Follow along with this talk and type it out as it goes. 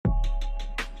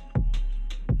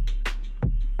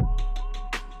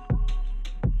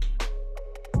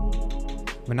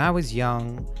When I was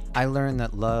young, I learned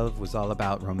that love was all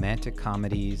about romantic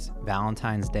comedies,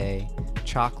 Valentine's Day,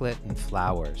 chocolate, and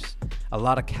flowers. A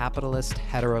lot of capitalist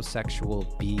heterosexual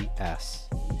BS.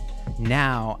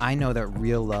 Now, I know that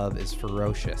real love is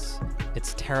ferocious,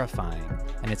 it's terrifying,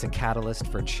 and it's a catalyst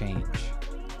for change.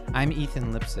 I'm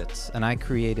Ethan Lipsitz, and I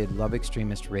created Love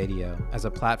Extremist Radio as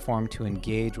a platform to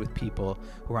engage with people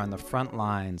who are on the front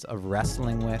lines of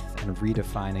wrestling with and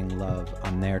redefining love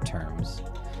on their terms.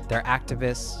 They're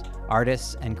activists,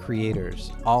 artists, and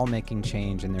creators, all making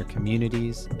change in their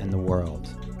communities and the world.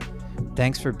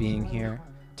 Thanks for being here.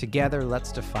 Together,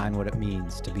 let's define what it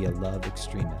means to be a love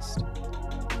extremist.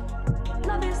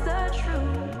 Love is the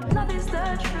truth. Love is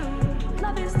the truth.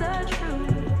 Love is the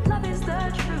truth. Love is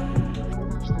the truth.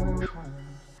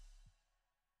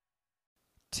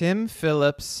 Tim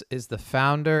Phillips is the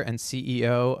founder and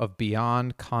CEO of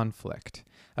Beyond Conflict,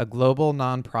 a global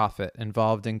nonprofit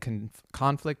involved in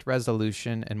conflict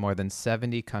resolution in more than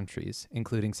 70 countries,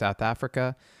 including South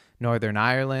Africa, Northern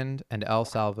Ireland, and El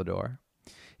Salvador.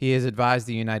 He has advised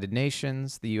the United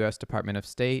Nations, the U.S. Department of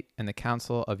State, and the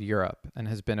Council of Europe, and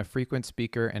has been a frequent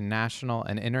speaker in national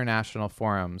and international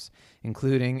forums,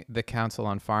 including the Council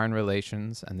on Foreign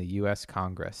Relations and the U.S.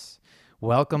 Congress.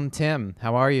 Welcome, Tim.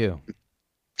 How are you?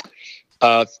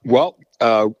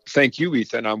 Thank you,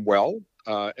 Ethan. I'm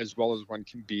as well as one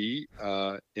can be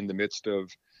in the midst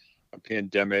of a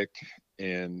pandemic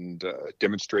and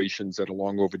demonstrations that are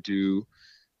long overdue,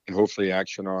 and hopefully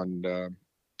action on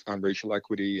racial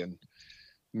equity and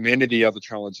many of the other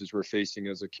challenges we're facing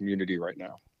as a community right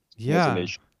now. As a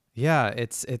nation. Yeah,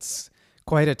 it's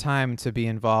quite a time to be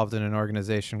involved in an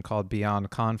organization called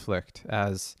Beyond Conflict,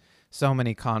 as so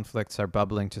many conflicts are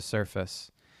bubbling to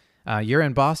surface. You're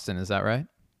in Boston, is that right?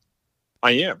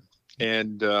 I am.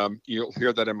 And you'll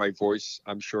hear that in my voice,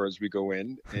 I'm sure, as we go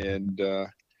in. And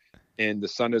the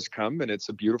sun has come, and it's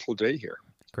a beautiful day here.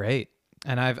 Great.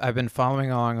 And I've been following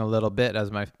along a little bit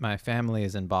as my family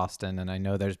is in Boston, and I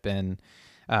know there's been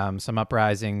some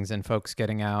uprisings and folks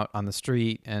getting out on the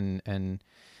street and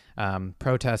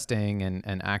protesting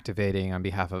and activating on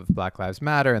behalf of Black Lives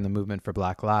Matter and the movement for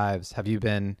Black Lives. Have you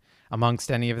been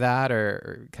amongst any of that,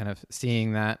 or kind of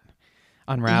seeing that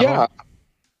unravel?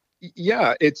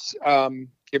 Yeah. It's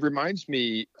it reminds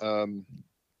me.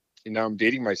 Now I'm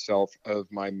dating myself, of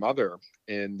my mother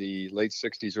in the late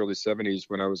 60s, early 70s,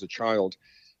 when I was a child,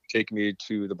 taking me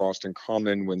to the Boston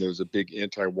Common when there was a big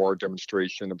anti-war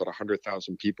demonstration. About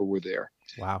 100,000 people were there.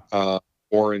 Wow.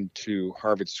 Or into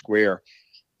Harvard Square.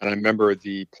 And I remember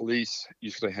the police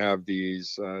used to have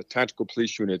these tactical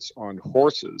police units on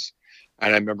horses.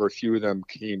 And I remember a few of them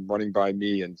came running by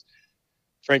me and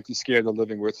frankly scared the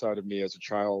living wits out of me as a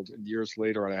child. And years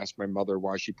later, I asked my mother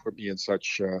why she put me in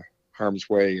such harm's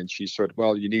way, and she said,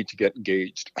 well, you need to get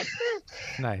engaged.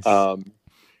 Nice.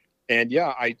 And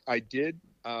yeah, I did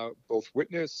both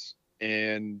witness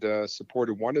and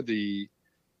supported one of the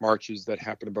marches that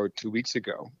happened about 2 weeks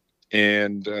ago.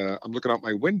 And I'm looking out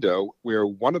my window where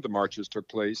one of the marches took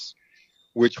place,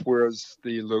 which was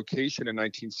the location in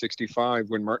 1965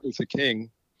 when Martin Luther King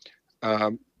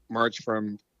marched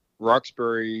from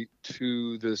Roxbury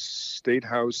to the State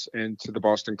House and to the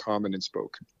Boston Common and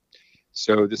spoke.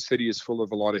 So the city is full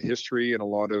of a lot of history, and a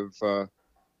lot of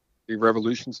the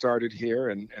revolution started here,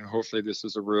 and hopefully this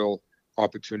is a real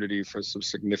opportunity for some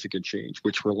significant change,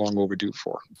 which we're long overdue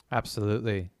for.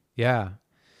 Absolutely. Yeah.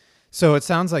 So it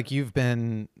sounds like you've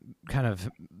been kind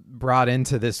of brought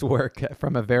into this work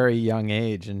from a very young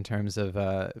age in terms of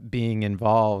being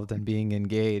involved and being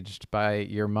engaged by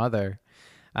your mother.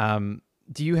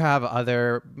 Do you have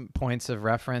other points of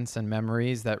reference and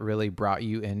memories that really brought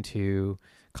you into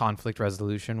conflict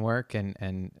resolution work and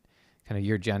kind of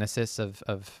your genesis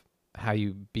of how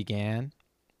you began?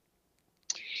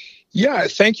 Yeah,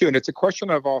 thank you. And it's a question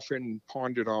I've often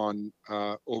pondered on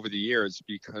over the years,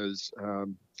 because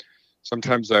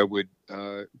sometimes I would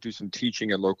do some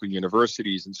teaching at local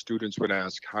universities, and students would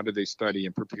ask, how do they study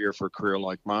and prepare for a career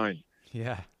like mine?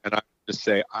 Yeah. And I just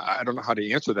say, I don't know how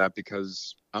to answer that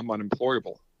because I'm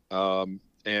unemployable.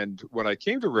 And what I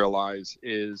came to realize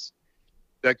is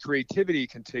that creativity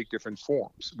can take different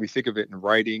forms. We think of it in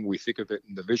writing, we think of it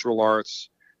in the visual arts,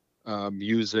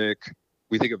 music,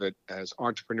 we think of it as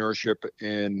entrepreneurship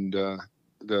in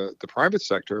the private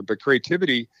sector, but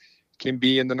creativity can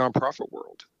be in the nonprofit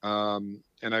world.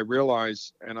 And I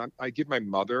realize, and I give my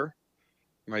mother,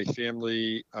 my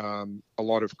family, a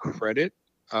lot of credit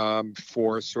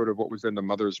for sort of what was in the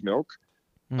mother's milk.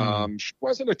 She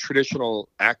wasn't a traditional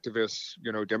activist,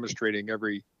 demonstrating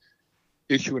every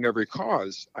issue and every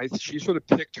cause. She sort of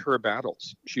picked her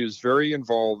battles. She was very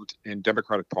involved in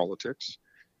democratic politics.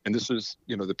 And this was,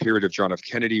 the period of John F.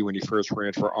 Kennedy when he first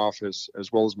ran for office,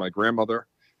 as well as my grandmother,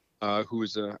 who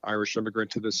was an Irish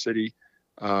immigrant to this city,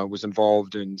 was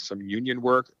involved in some union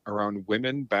work around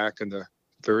women back in the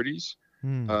 30s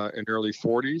and early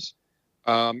 40s.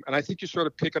 And I think you sort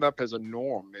of pick it up as a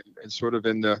norm and sort of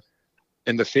in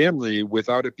the family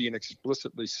without it being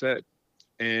explicitly said.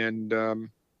 And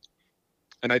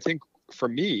I think for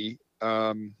me,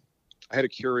 I had a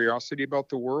curiosity about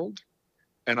the world,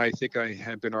 and I think I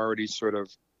had been already sort of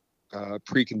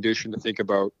preconditioned to think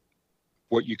about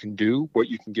what you can do, what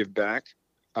you can give back,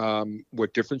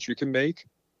 what difference you can make.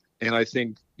 And I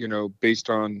think, based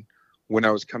on when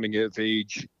I was coming of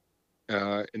age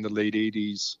in the late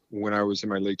 80s, when I was in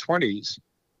my late 20s,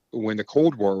 when the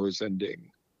Cold War was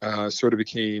ending, sort of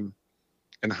became,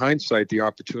 in hindsight, the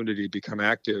opportunity to become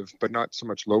active, but not so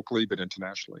much locally, but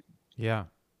internationally. Yeah.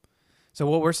 So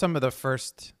what were some of the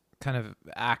first kind of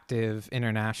active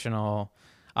international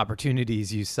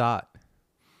opportunities you sought?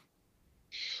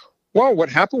 Well, what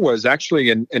happened was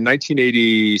actually in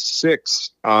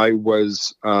 1986, I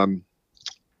was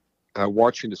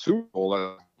watching the Super Bowl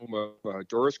at home of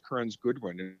Doris Kearns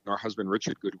Goodwin and our husband,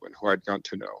 Richard Goodwin, who I'd gotten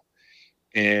to know.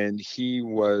 And he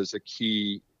was a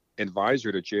key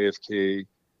advisor to JFK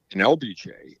and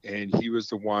LBJ. And he was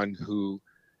the one who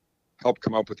helped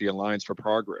come up with the Alliance for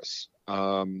Progress.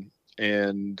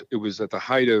 And it was at the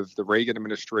height of the Reagan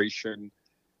administration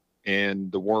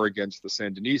and the war against the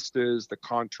Sandinistas, the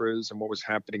Contras, and what was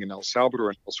happening in El Salvador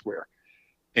and elsewhere.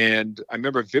 And I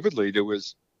remember vividly, there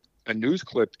was a news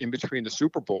clip in between the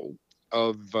Super Bowl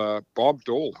of Bob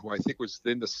Dole, who I think was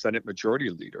then the Senate Majority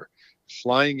Leader,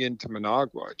 flying into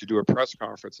Managua to do a press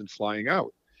conference and flying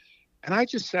out. And I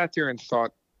just sat there and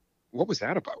thought, what was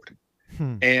that about?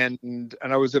 And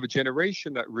I was of a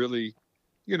generation that really,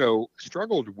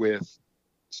 struggled with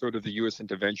sort of the U.S.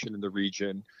 intervention in the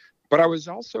region. But I was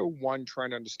also one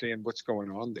trying to understand what's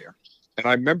going on there. And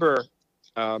I remember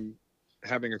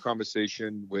having a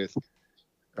conversation with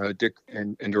Dick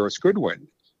and Doris Goodwin,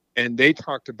 and they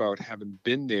talked about having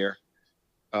been there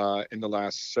in the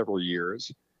last several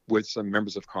years with some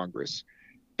members of Congress.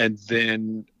 And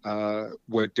then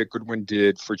what Dick Goodwin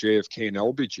did for JFK and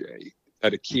LBJ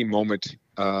at a key moment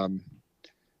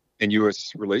in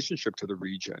U.S. relationship to the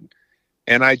region.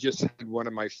 And I just had one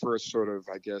of my first sort of,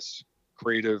 I guess,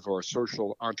 creative or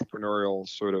social entrepreneurial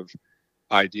sort of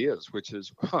ideas, which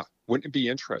is, wouldn't it be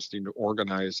interesting to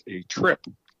organize a trip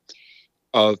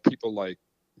of people like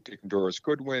Dick and Doris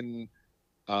Goodwin,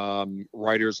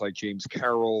 writers like James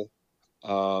Carroll,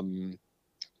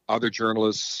 other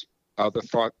journalists, other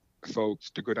thought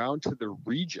folks, to go down to the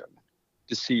region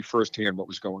to see firsthand what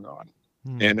was going on.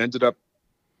 And ended up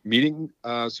meeting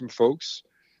some folks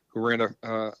who ran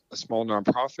a small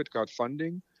nonprofit, got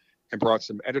funding, and brought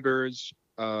some editors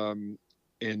and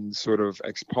sort of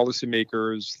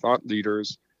ex-policymakers, thought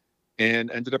leaders,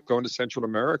 and ended up going to Central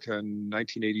America in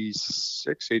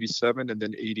 1986, 87, and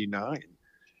then 89,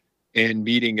 and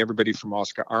meeting everybody from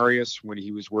Oscar Arias when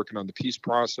he was working on the peace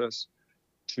process,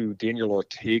 to Daniel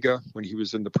Ortega when he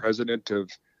was in the president of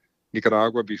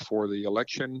Nicaragua before the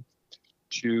election,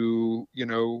 to,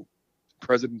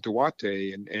 President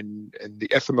Duarte and the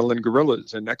FMLN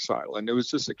guerrillas in exile. And it was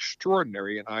just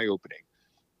extraordinary and eye-opening.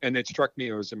 And it struck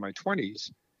me, I was in my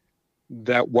 20s,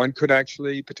 that one could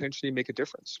actually potentially make a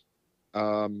difference.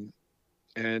 And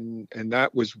that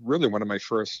was really one of my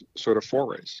first sort of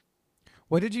forays.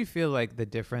 What did you feel like the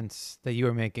difference that you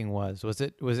were making was? Was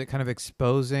it kind of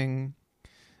exposing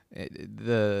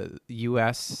the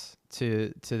U.S.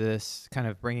 to this, kind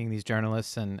of bringing these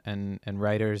journalists and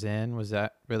writers in? Was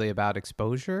that really about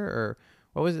exposure, or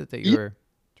what was it that you were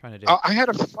trying to do? I had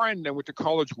a friend I went to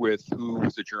college with who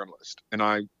was a journalist, and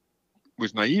I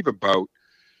was naive about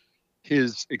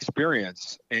his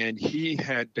experience. And he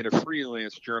had been a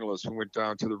freelance journalist who went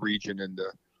down to the region in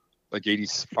the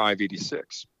 85,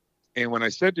 86. And when I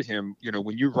said to him,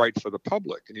 when you write for the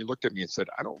public, and he looked at me and said,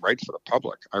 I don't write for the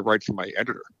public, I write for my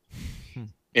editor.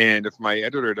 And if my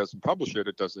editor doesn't publish it,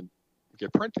 it doesn't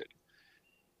get printed.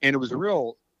 And it was a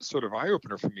real sort of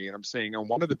eye-opener for me. And I'm saying, on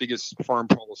one of the biggest foreign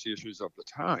policy issues of the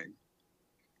time,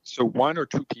 so one or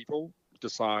two people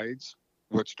decides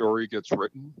what story gets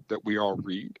written that we all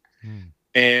read.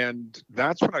 And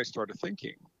that's when I started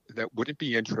thinking that wouldn't it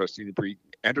be interesting to bring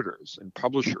editors and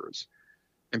publishers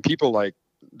and people like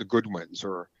the Goodwins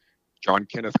or John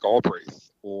Kenneth Galbraith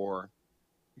or,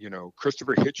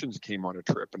 Christopher Hitchens came on a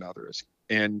trip, and others,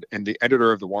 and the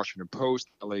editor of the Washington Post,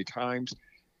 LA Times,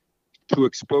 to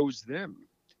expose them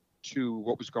to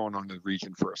what was going on in the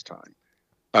region for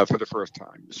the first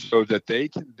time, so that they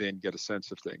can then get a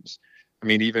sense of things. I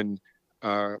mean, even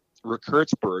Rick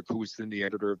Hertzberg, who was then the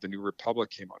editor of the New Republic,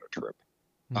 came on a trip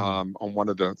Mm. on one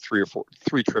of the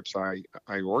three trips I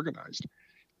organized,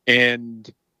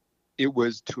 and it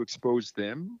was to expose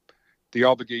them. The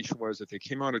obligation was if they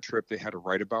came on a trip, they had to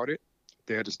write about it.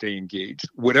 They had to stay engaged,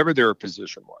 whatever their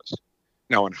position was.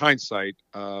 Now, in hindsight,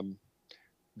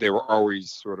 they were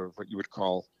always sort of what you would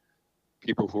call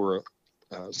people who were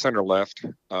center left,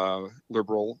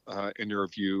 liberal in their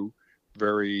view,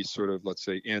 very sort of, let's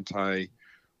say,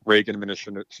 anti-Reagan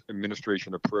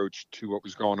administration approach to what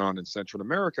was going on in Central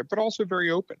America, but also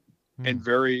very open and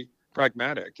very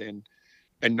pragmatic and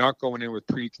not going in with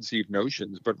preconceived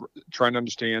notions, but trying to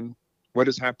understand what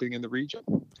is happening in the region.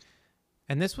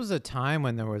 And this was a time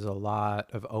when there was a lot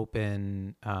of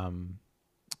open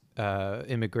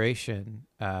immigration,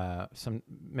 some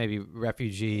maybe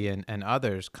refugee and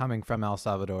others coming from El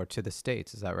Salvador to the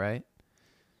States. Is that right?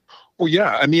 Well,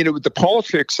 yeah. I mean, the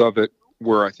politics of it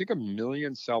were, I think, 1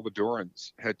 million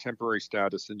Salvadorans had temporary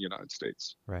status in the United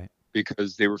States. Right.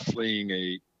 Because they were fleeing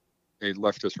a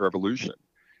leftist revolution,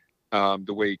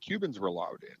 the way Cubans were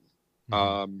allowed in.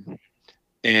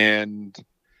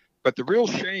 But the real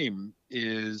shame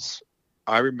is,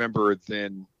 I remember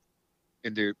then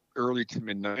in the early to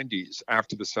mid 90s,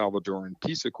 after the Salvadoran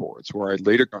peace accords, where I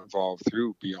later got involved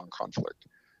through Beyond Conflict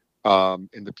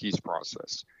in the peace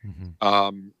process,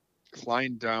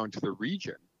 flying down to the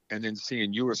region and then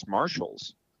seeing U.S.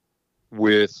 Marshals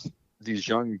with these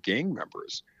young gang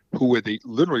members who were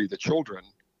literally the children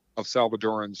of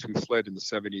Salvadorans who fled in the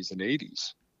 70s and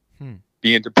 80s,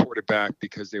 being deported back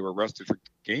because they were arrested for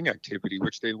gang activity,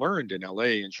 which they learned in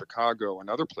LA and Chicago and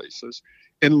other places,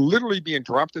 and literally being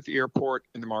dropped at the airport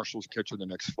and the marshals catching the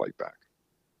next flight back.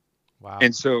 Wow.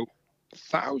 And so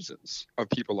thousands of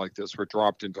people like this were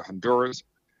dropped into Honduras,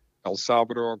 El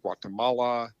Salvador,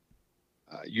 Guatemala,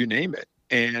 you name it.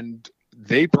 And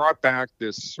they brought back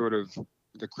this sort of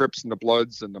the Crips and the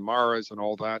Bloods and the Maras and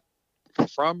all that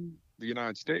from the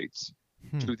United States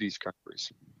to these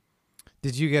countries.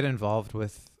 Did you get involved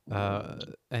with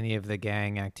any of the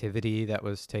gang activity that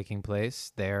was taking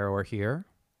place there or here?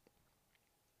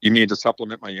 You mean to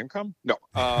supplement my income? No.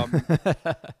 No.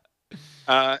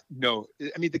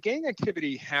 I mean, the gang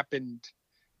activity happened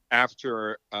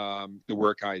after the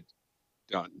work I'd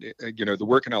done. The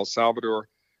work in El Salvador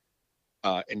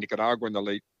and Nicaragua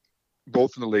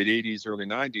both in the late 80s, early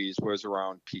 90s, was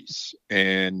around peace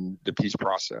and the peace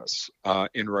process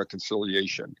in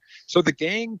reconciliation. So the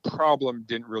gang problem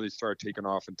didn't really start taking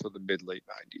off until the mid-late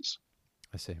 90s.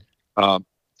 I see.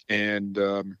 And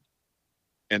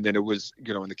then it was,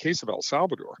 in the case of El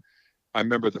Salvador, I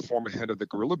remember the former head of the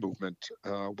guerrilla movement,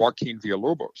 Joaquin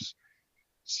Villalobos,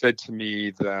 said to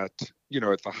me that,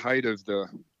 at the height of the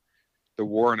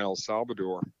war in El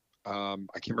Salvador, I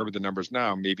can't remember the numbers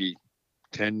now, maybe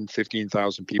 10,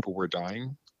 15,000 people were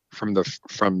dying from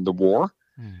the war,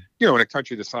 in a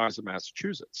country the size of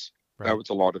Massachusetts. Right. That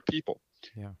was a lot of people.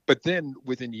 Yeah. But then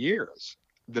within years,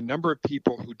 the number of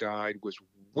people who died was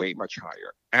way much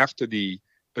higher after the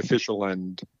official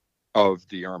end of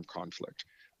the armed conflict.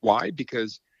 Why?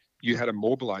 Because you had a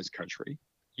mobilized country,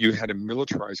 you had a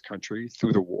militarized country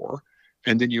through the war,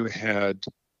 and then you had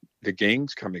the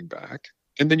gangs coming back,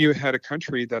 and then you had a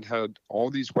country that had all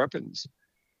these weapons.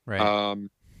 Right.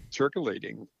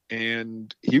 Circulating,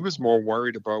 and he was more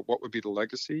worried about what would be the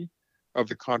legacy of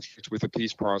the conflict with the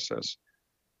peace process.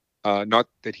 Not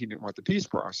that he didn't want the peace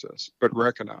process, but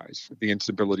recognize the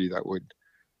instability that would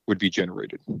be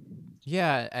generated.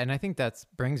 Yeah, and I think that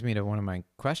brings me to one of my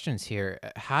questions here.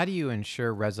 How do you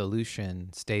ensure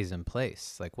resolution stays in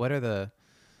place? Like, what are the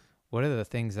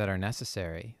things that are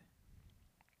necessary?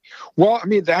 Well, I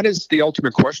mean, that is the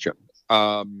ultimate question.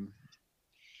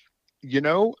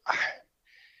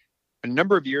 A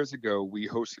number of years ago, we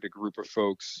hosted a group of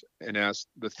folks and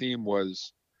the theme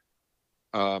was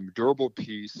durable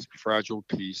peace, fragile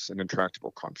peace, and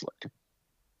intractable conflict.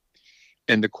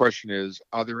 And the question is,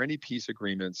 are there any peace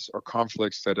agreements or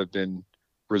conflicts that have been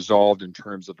resolved in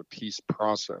terms of a peace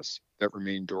process that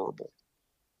remain durable?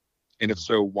 And if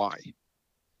so, why?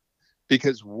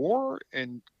 Because war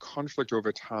and conflict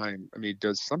over time,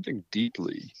 does something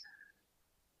deeply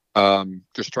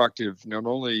destructive, not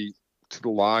only to the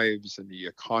lives and the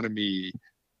economy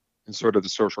and sort of the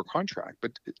social contract,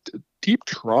 but deep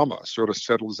trauma sort of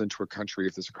settles into a country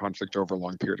if there's a conflict over a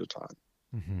long period of time.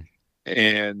 Mm-hmm.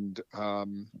 And,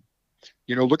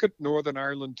 look at Northern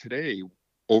Ireland today,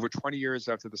 over 20 years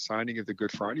after the signing of the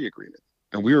Good Friday Agreement.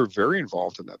 And we were very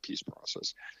involved in that peace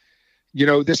process.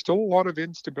 There's still a lot of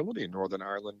instability in Northern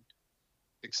Ireland,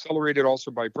 accelerated also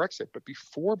by Brexit. But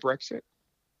before Brexit,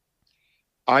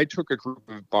 I took a group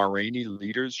of Bahraini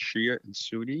leaders, Shia and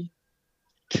Sunni,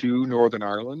 to Northern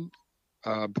Ireland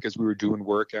because we were doing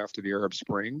work after the Arab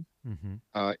Spring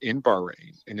in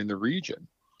Bahrain and in the region.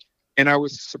 And I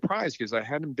was surprised because I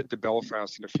hadn't been to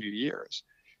Belfast in a few years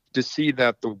to see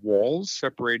that the walls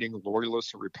separating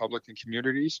loyalist and Republican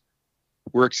communities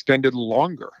were extended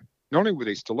longer. Not only were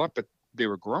they still up, but they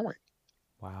were growing.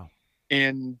 Wow.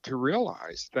 And to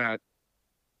realize that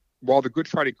while the Good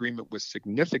Friday Agreement was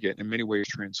significant, in many ways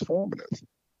transformative,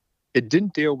 it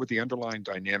didn't deal with the underlying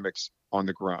dynamics on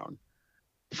the ground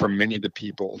for many of the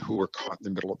people who were caught in the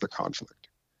middle of the conflict.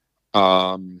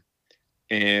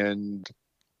 And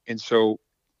so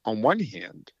on one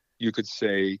hand, you could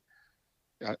say,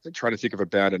 try to think of a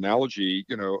bad analogy,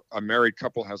 a married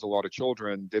couple has a lot of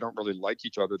children. They don't really like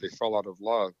each other. They fell out of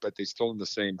love, but they're still in the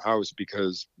same house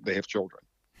because they have children.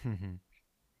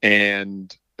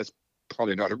 And that's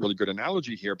probably not a really good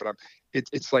analogy here, but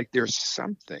it's like there's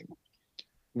something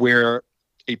where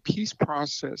a peace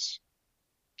process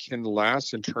can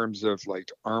last in terms of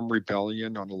like armed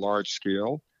rebellion on a large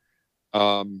scale.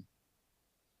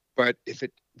 But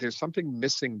there's something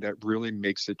missing that really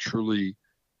makes it truly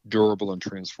durable and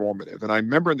transformative. And I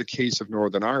remember in the case of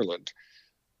Northern Ireland,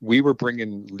 we were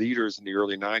bringing leaders in the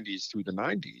early 90s through the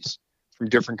 90s from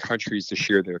different countries to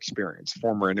share their experience,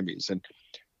 former enemies. And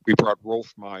we brought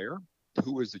Rolf Meyer,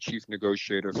 who was the chief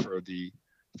negotiator for the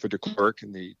Klerk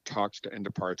in the talks to end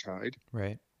apartheid,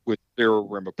 right, with Cyril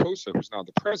Ramaphosa, who's now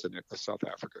the president of South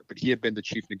Africa, but he had been the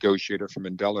chief negotiator for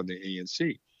Mandela and the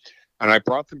ANC. And I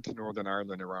brought them to Northern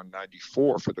Ireland around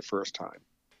 94 for the first time,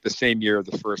 the same year of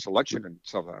the first election in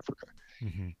South Africa.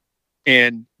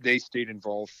 And they stayed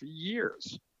involved for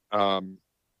years, from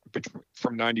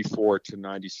 94 to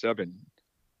 97,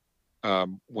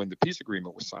 when the peace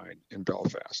agreement was signed in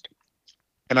Belfast.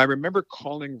 And I remember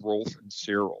calling Rolf and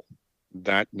Cyril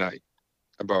that night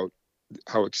about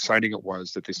how exciting it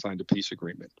was that they signed a peace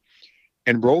agreement.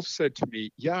 And Rolf said to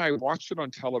me, yeah, I watched it on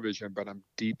television, but I'm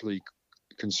deeply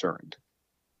concerned.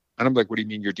 And I'm like, what do you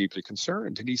mean you're deeply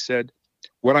concerned? And he said,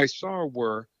 what I saw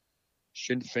were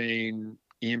Sinn Féin,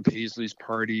 Ian Paisley's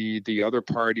party, the other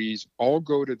parties all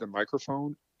go to the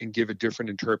microphone and give a different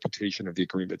interpretation of the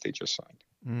agreement they just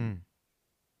signed.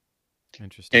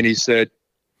 Interesting. And he said,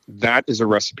 that is a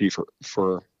recipe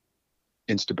for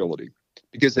instability.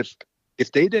 Because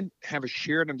if they didn't have a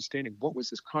shared understanding, what was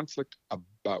this conflict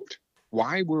about?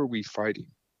 Why were we fighting?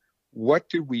 What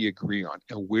did we agree on?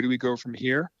 And where do we go from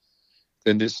here?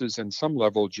 Then this is, in some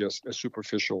level, just a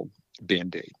superficial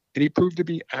Band-Aid. And he proved to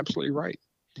be absolutely right.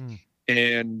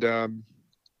 And,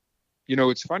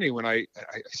 it's funny when I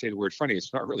say the word funny,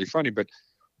 it's not really funny, but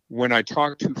when I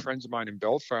talk to friends of mine in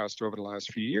Belfast over the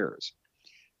last few years,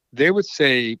 they would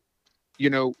say,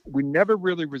 we never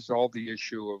really resolved the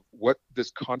issue of what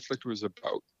this conflict was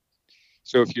about.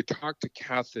 So if you talk to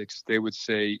Catholics, they would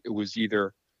say it was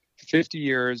either 50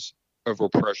 years of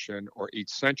oppression or 8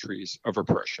 centuries of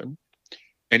oppression.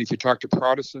 And if you talk to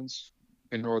Protestants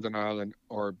in Northern Ireland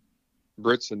or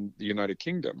Brits in the United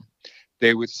Kingdom,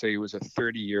 they would say it was a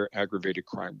 30-year aggravated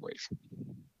crime wave.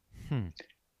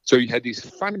 So you had these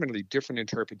fundamentally different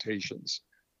interpretations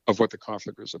of what the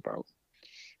conflict was about.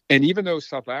 And even though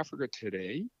South Africa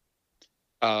today,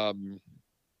 has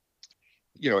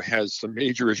some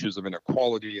major issues of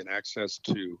inequality and access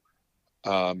to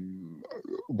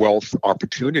wealth,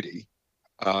 opportunity,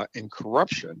 and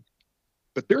corruption,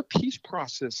 but their peace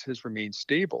process has remained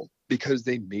stable because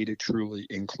they made it truly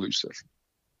inclusive.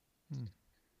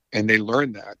 And they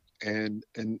learned that. And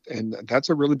that's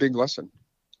a really big lesson.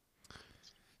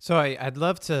 So I'd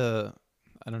love to,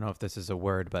 I don't know if this is a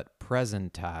word, but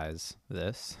presentize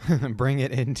this, bring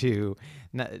it into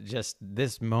just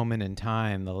this moment in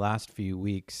time, the last few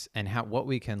weeks, and what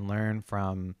we can learn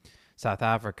from South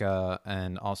Africa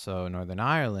and also Northern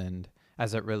Ireland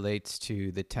as it relates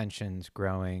to the tensions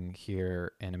growing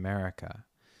here in America.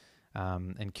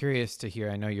 And curious to hear,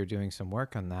 I know you're doing some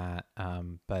work on that,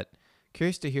 but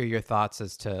curious to hear your thoughts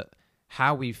as to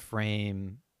how we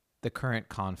frame the current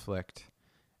conflict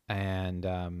and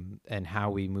how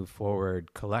we move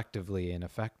forward collectively and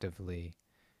effectively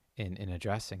in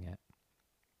addressing it.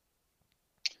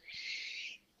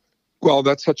 Well,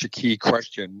 that's such a key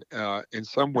question. In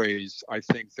some ways, I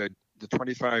think that the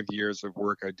 25 years of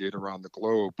work I did around the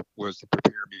globe was to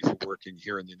prepare me for working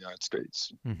here in the United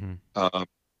States.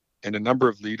 And a number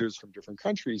of leaders from different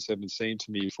countries have been saying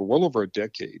to me for well over a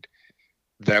decade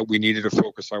that we needed to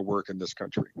focus our work in this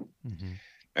country.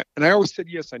 And I always said,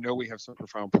 yes, I know we have some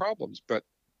profound problems, but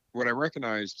what I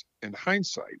recognized in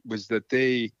hindsight was that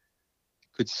they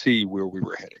could see where we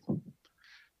were heading,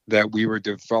 that we were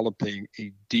developing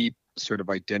a deep sort of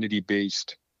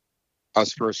identity-based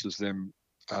us versus them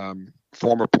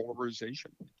form of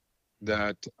polarization,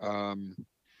 that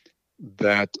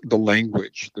that the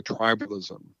language, the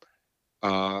tribalism,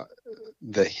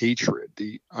 the hatred,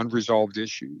 the unresolved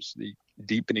issues, the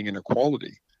deepening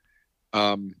inequality,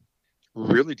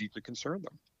 really deeply concerned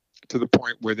them, to the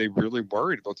point where they really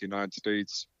worried about the United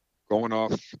States going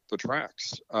off the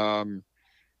tracks.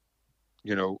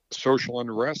 Social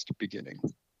unrest beginning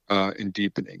and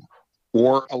deepening,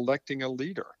 or electing a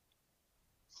leader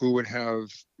who would have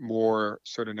more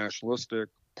sort of nationalistic,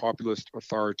 populist,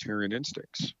 authoritarian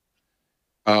instincts.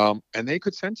 And they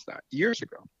could sense that years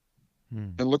ago.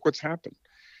 And look what's happened.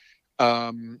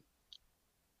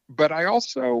 But I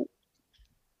also,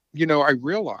 I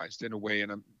realized in a way,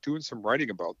 and I'm doing some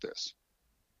writing about this,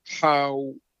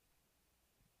 how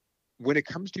when it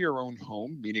comes to your own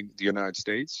home, meaning the United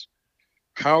States,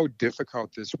 how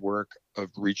difficult this work of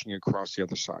reaching across the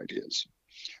other side is.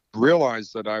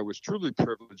 Realized that I was truly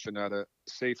privileged and at a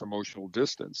safe emotional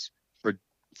distance for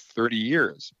 30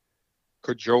 years,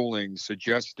 cajoling,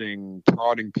 suggesting,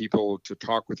 prodding people to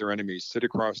talk with their enemies, sit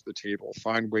across the table,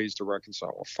 find ways to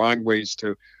reconcile, find ways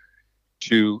to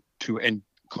end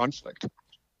conflict.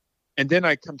 And then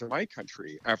I come to my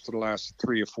country after the last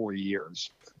 3 or 4 years,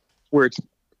 where it's,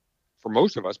 for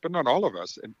most of us, but not all of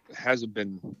us, it hasn't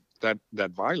been that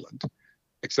violent,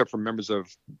 except for members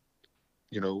of,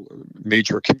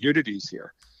 major communities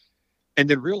here. And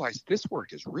then realize this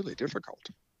work is really difficult.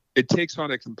 It takes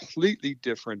on a completely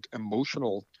different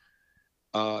emotional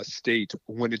state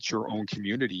when it's your own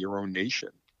community, your own nation,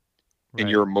 and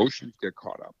your emotions get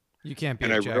caught up. You can't be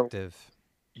objective.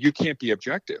 You can't be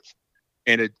objective.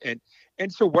 And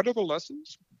so what are the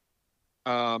lessons?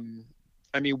 One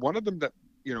of them that,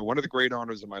 one of the great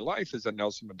honors of my life is that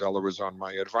Nelson Mandela was on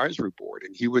my advisory board,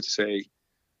 and he would say,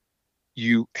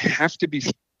 you have to be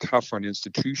tough on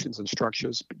institutions and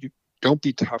structures, but you don't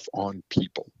be tough on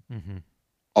people. Mm-hmm.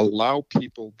 Allow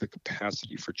people the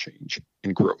capacity for change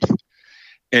and growth.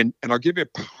 And I'll give you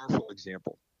a powerful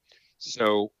example.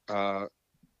 So I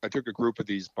took a group of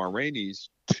these Bahrainis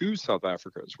to South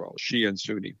Africa as well, Shia and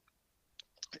Sunni.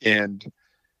 And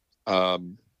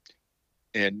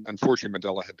unfortunately,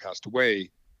 Mandela had passed away.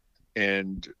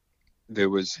 And there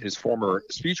was his former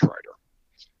speechwriter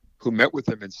who met with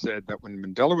him and said that when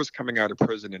Mandela was coming out of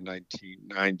prison in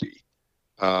 1990,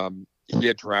 he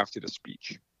had drafted a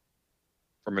speech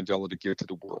for Mandela to give to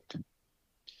the world.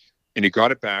 And he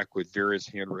got it back with various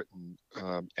handwritten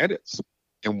edits.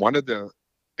 And one of the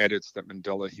edits that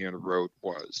Mandela handwrote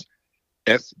was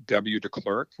F.W. de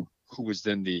Klerk, who was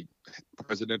then the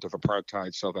president of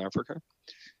apartheid South Africa.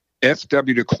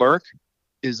 F.W. de Klerk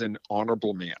is an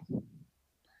honorable man.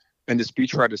 And the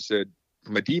speechwriter said,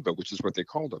 Madiba, which is what they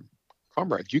called him,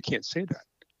 comrade, you can't say that.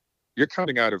 You're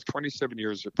coming out of 27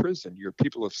 years of prison. Your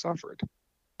people have suffered.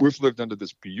 We've lived under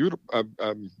this beautiful,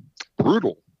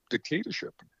 brutal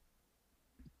dictatorship.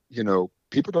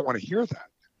 People don't want to hear that.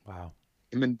 Wow.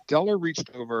 And Mandela reached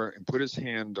over and put his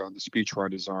hand on the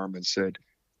speechwriter's arm and said,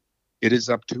 it is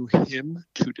up to him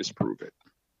to disprove it.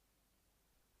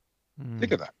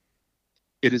 Think of that.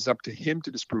 It is up to him to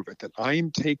disprove it, that I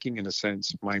am taking, in a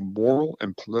sense, my moral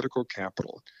and political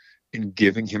capital and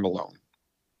giving him a loan,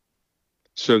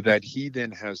 so that he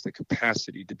then has the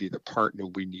capacity to be the partner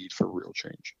we need for real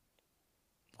change.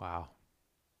 Wow.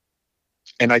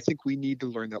 And I think we need to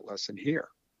learn that lesson here.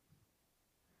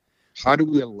 How do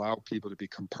we allow people to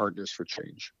become partners for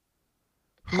change?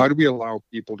 How do we allow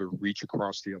people to reach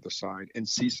across the other side and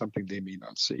see something they may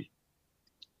not see?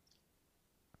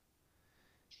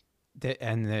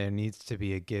 And there needs to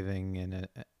be a giving and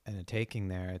a taking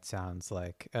there. It sounds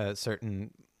like a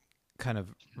certain kind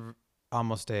of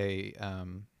almost a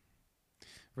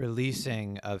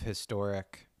releasing of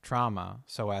historic trauma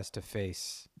so as to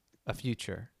face a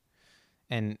future.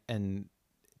 And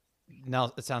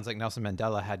it sounds like Nelson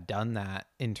Mandela had done that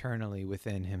internally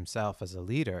within himself as a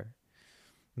leader.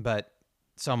 But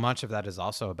so much of that is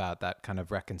also about that kind of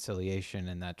reconciliation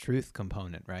and that truth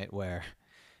component, right? Where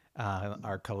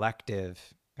our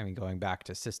collective, going back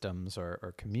to systems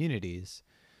or communities,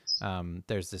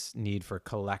 there's this need for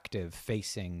collective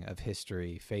facing of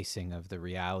history, facing of the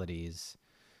realities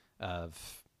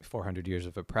of 400 years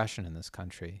of oppression in this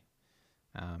country.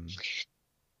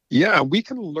 Yeah, we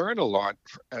can learn a lot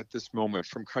at this moment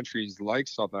from countries like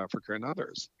South Africa and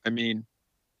others.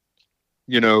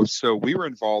 So we were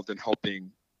involved in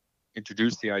helping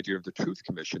introduce the idea of the Truth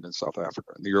Commission in South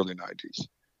Africa in the early 90s.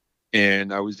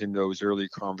 And I was in those early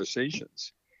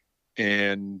conversations.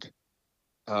 And,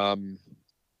 Mandela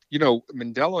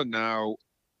now,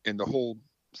 and the whole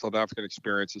South African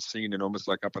experience is seen and almost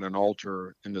like up on an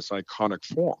altar in this iconic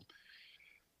form.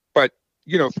 But,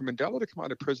 for Mandela to come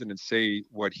out of prison and say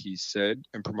what he said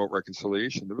and promote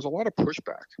reconciliation, there was a lot of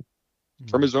pushback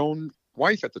from his own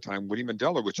wife at the time, Winnie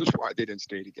Mandela, which is why they didn't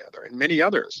stay together, and many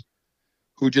others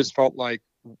who just felt like,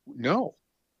 no,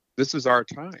 this is our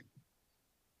time.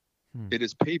 It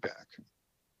is payback.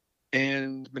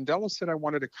 And Mandela said, I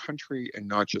wanted a country and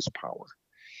not just power.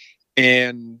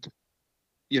 And,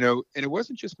 and it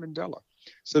wasn't just Mandela.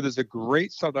 So there's a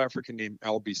great South African named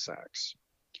Albie Sachs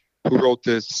who wrote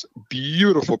this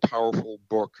beautiful, powerful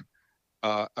book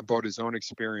about his own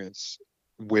experience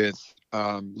with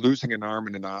losing an arm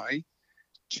and an eye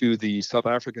to the South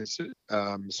African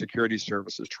security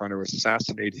services trying to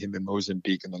assassinate him in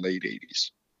Mozambique in the late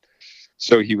 80s.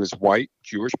 So he was white,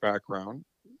 Jewish background,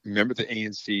 member of the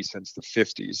ANC since the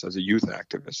 50s as a youth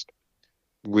activist,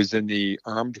 was in the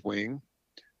armed wing,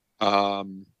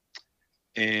 and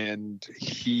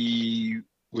he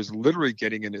was literally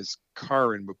getting in his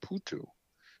car in Maputo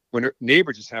when a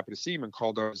neighbor just happened to see him and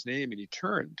called out his name, and he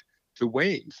turned to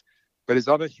wave. But his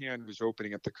other hand was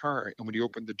opening up the car, and when he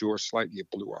opened the door slightly,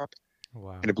 it blew up.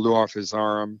 Wow. And it blew off his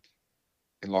arm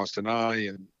and lost an eye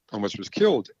and almost was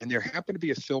killed. And there happened to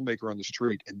be a filmmaker on the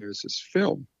street, and there's this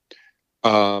film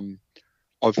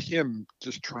of him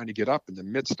just trying to get up in the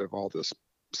midst of all this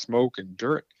smoke and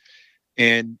dirt.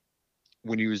 And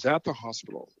when he was at the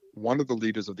hospital, one of the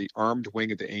leaders of the armed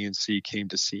wing of the ANC came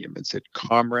to see him and said,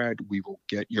 "Comrade, we will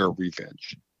get your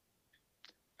revenge."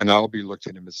 And Albie looked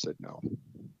at him and said, "No.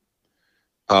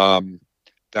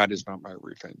 That is not my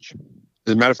revenge."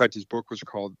 As a matter of fact, his book was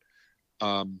called,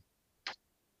 I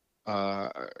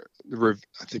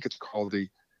think it's called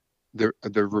the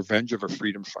Revenge of a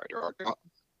Freedom Fighter.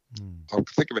 I'll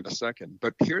think of it in a second.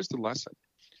 But here's the lesson.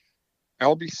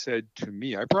 Albie said to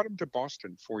me, I brought him to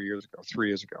Boston 3 years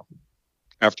ago,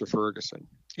 after Ferguson,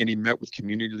 and he met with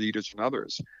community leaders and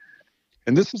others.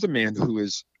 And this is a man who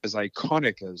is as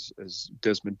iconic as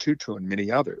Desmond Tutu and many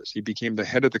others. He became the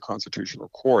head of the Constitutional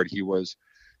Court. He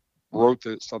wrote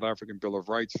the South African Bill of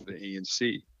Rights for the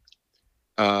ANC.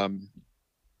 And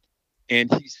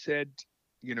he said,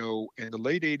 in the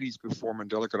late 80s, before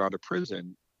Mandela got out of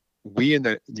prison, we in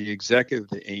the executive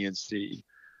of the ANC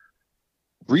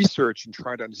research and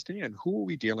try to understand who are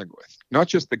we dealing with, not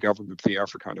just the government, but the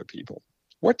Afrikaner people.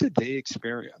 What did they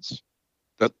experience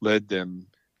that led them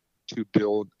to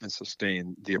build and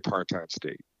sustain the apartheid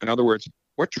state? In other words,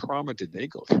 what trauma did they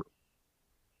go through?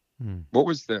 What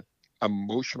was the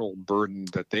emotional burden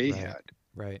that they had?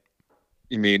 Right.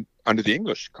 I mean, under the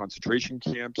English, concentration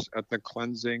camps, ethnic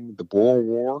cleansing, the Boer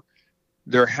War,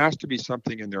 there has to be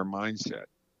something in their mindset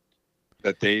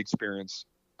that they experienced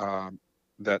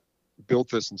that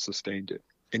built this and sustained it.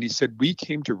 And he said, we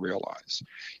came to realize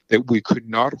that we could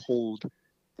not hold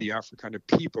the Afrikaner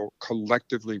people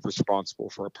collectively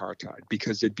responsible for apartheid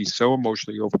because they'd be so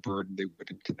emotionally overburdened they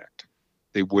wouldn't connect.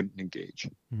 They wouldn't engage.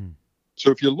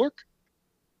 So if you look,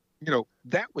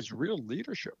 that was real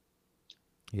leadership.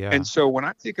 Yeah. And so when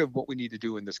I think of what we need to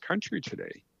do in this country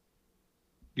today,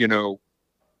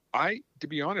 I, to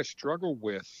be honest, struggle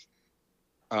with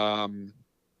some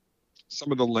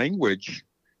of the language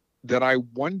that I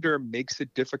wonder makes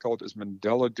it difficult, as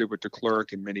Mandela did with de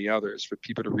Klerk and many others, for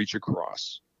people to reach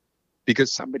across.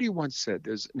 Because somebody once said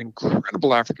there's an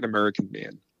incredible African-American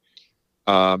man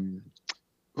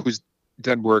who's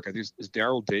done work, I think it's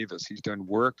Daryl Davis. He's done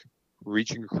work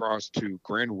reaching across to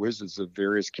grand wizards of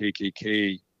various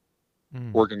KKK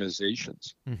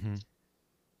organizations.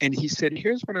 And he said,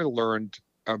 here's what I learned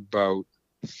about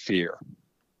fear.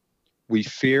 We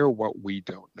fear what we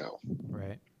don't know.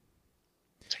 Right.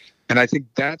 And I think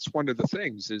that's one of the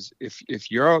things is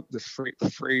if you're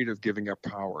afraid of giving up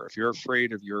power, if you're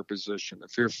afraid of your position,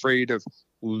 if you're afraid of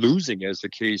losing, as the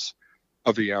case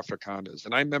of the Afrikaners.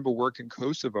 And I remember working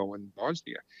Kosovo and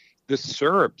Bosnia, the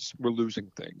Serbs were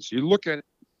losing things. You look at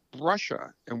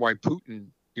Russia and why Putin,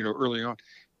 early on,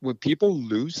 when people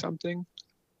lose something,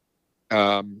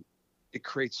 it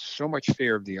creates so much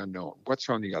fear of the unknown. What's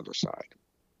on the other side?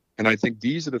 And I think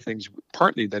these are the things,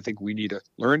 partly, that I think we need to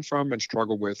learn from and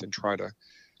struggle with and try to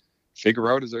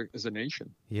figure out as a nation.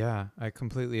 Yeah, I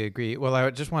completely agree. Well, I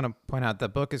just want to point out the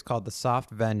book is called The Soft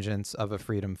Vengeance of a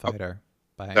Freedom Fighter.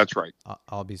 That's right.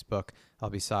 Albie's book,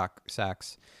 Albie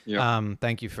Sachs. Yeah.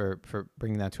 Thank you for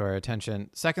bringing that to our attention.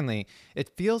 Secondly, it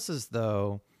feels as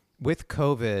though with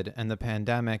COVID and the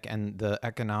pandemic and the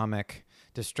economic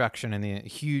destruction and the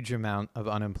huge amount of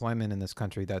unemployment in this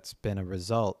country that's been a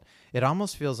result, it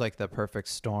almost feels like the perfect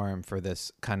storm for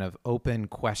this kind of open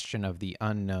question of the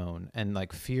unknown and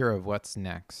like fear of what's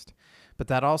next. But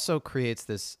that also creates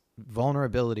this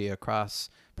vulnerability across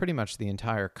pretty much the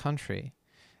entire country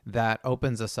that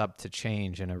opens us up to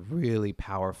change in a really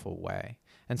powerful way.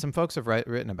 And some folks have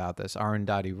written about this.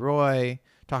 Arundhati Roy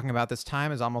talking about this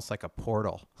time is almost like a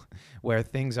portal where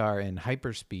things are in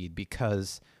hyperspeed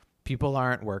because people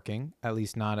aren't working, at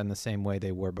least not in the same way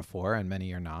they were before, and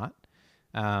many are not.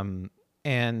 And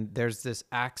there's this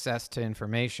access to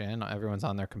information. Everyone's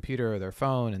on their computer or their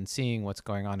phone and seeing what's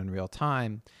going on in real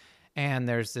time. And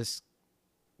there's this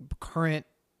current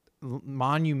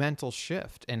monumental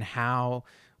shift in how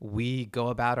we go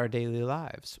about our daily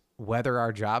lives, whether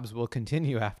our jobs will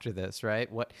continue after this, right?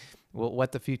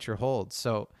 What the future holds.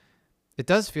 So it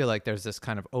does feel like there's this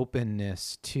kind of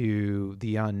openness to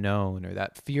the unknown, or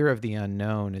that fear of the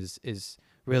unknown is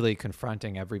really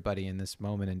confronting everybody in this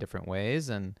moment in different ways.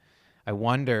 And I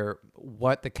wonder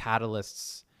what the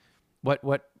catalysts,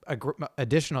 what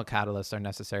additional catalysts are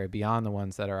necessary beyond the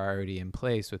ones that are already in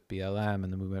place with BLM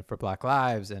and the movement for Black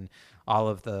Lives and all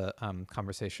of the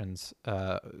conversations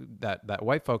that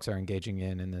white folks are engaging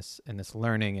in this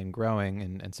learning and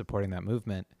growing and supporting that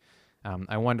movement.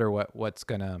 I wonder what's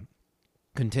going to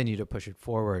continue to push it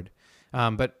forward.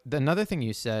 But another thing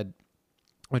you said,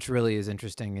 which really is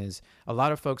interesting, is a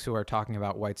lot of folks who are talking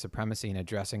about white supremacy and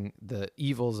addressing the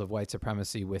evils of white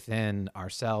supremacy within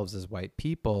ourselves as white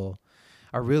people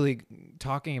are really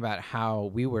talking about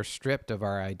how we were stripped of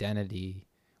our identity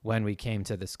when we came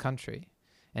to this country.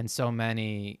 And so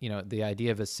many, the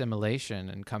idea of assimilation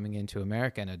and coming into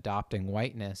America and adopting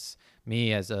whiteness,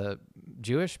 me as a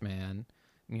Jewish man,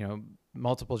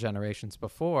 multiple generations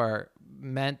before,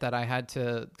 meant that I had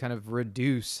to kind of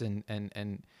reduce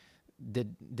and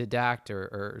deduct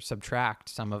or subtract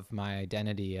some of my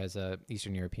identity as a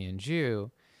Eastern European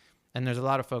Jew. And there's a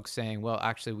lot of folks saying, well,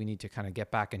 actually, we need to kind of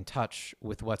get back in touch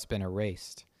with what's been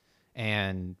erased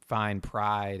and find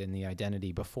pride in the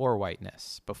identity before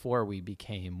whiteness, before we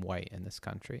became white in this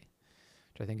country,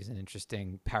 which I think is an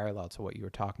interesting parallel to what you were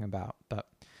talking about. But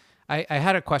I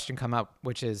had a question come up,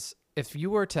 which is, if you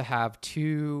were to have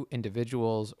two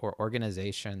individuals or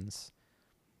organizations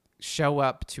show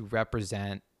up to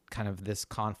represent kind of this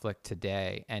conflict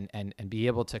today and be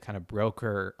able to kind of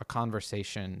broker a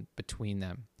conversation between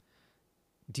them,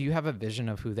 do you have a vision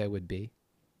of who they would be?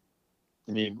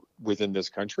 I mean, within this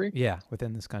country? Yeah,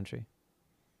 within this country.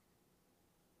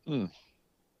 Well,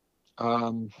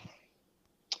 I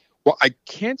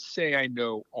can't say I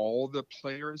know all the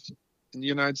players in the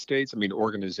United States. I mean,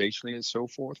 organizationally and so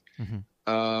forth.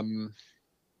 Mm-hmm.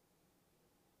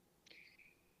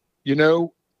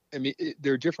 I mean,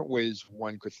 there are different ways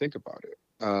one could think about it.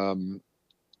 I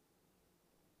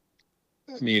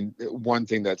mean, one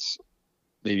thing that's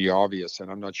maybe obvious, and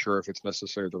I'm not sure if it's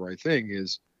necessarily the right thing,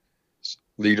 is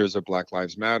leaders of Black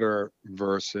Lives Matter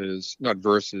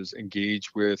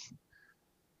engage with,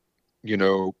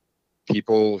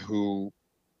 people who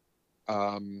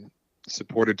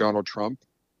supported Donald Trump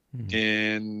Mm-hmm.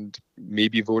 and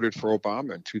maybe voted for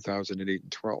Obama in 2008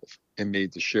 and 12 and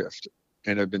made the shift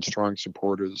and have been strong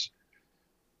supporters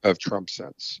of Trump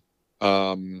since.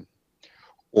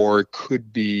 Or it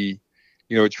could be,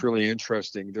 it's really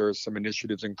interesting. There are some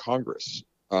initiatives in Congress.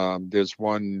 There's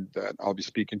one that I'll be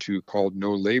speaking to called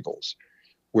No Labels,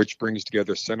 which brings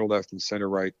together center left and center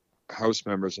right House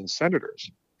members and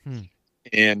senators.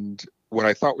 And what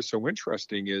I thought was so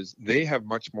interesting is they have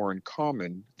much more in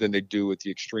common than they do at the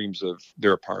extremes of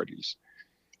their parties.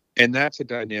 And that's a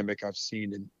dynamic I've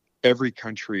seen in every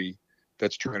country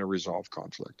that's trying to resolve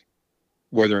conflict,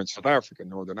 whether in South Africa,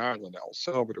 Northern Ireland, El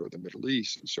Salvador, the Middle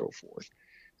East, and so forth,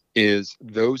 is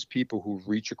those people who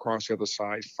reach across the other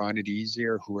side find it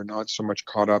easier, who are not so much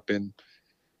caught up in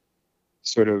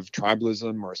sort of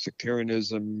tribalism or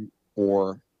sectarianism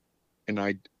or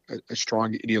a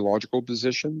strong ideological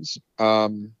positions,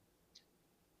 find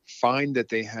that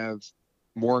they have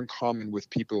more in common with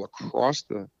people across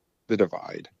the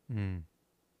divide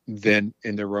than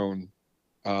in their own,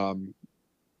 I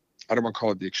don't want to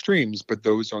call it the extremes, but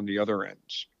those on the other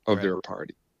ends of their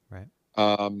party. Right.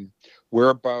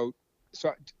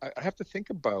 So I have to think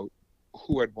about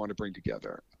who I'd want to bring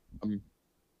together.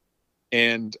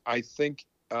 And I think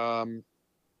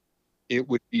it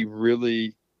would be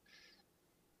really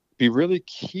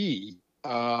key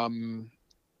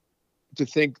to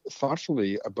think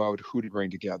thoughtfully about who to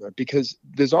bring together, because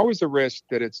there's always a risk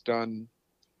that it's done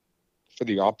for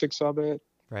the optics of it.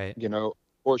 Right. Of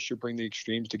course, you bring the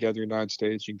extremes together in the United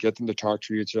States, you get them to talk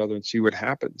to each other and see what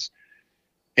happens.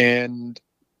 And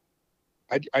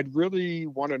I'd really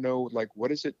want to know,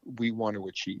 what is it we want to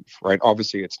achieve, right?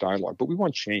 Obviously, it's dialogue, but we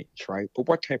want change, right? But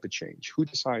what type of change? Who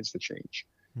decides the change?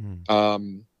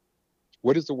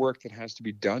 What is the work that has to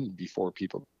be done before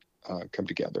people come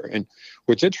together? And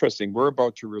what's interesting, we're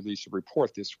about to release a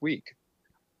report this week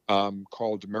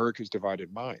called America's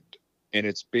Divided Mind. and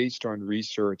it's based on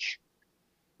research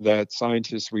that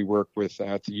scientists we work with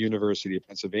at the University of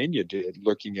Pennsylvania did,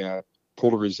 looking at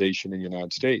polarization in the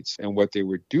United States. And what they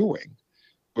were doing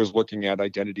was looking at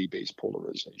identity-based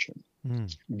polarization,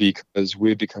 because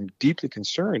we've become deeply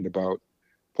concerned about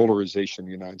polarization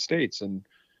in the United States. And,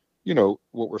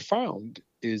 what we're found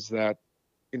is that,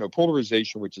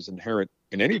 polarization, which is inherent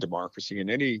in any democracy, in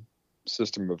any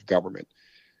system of government,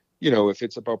 if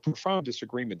it's about profound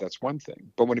disagreement, that's one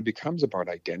thing. But when it becomes about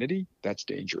identity, that's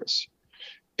dangerous.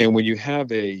 And when you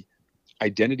have a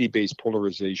identity-based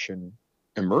polarization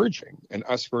emerging, an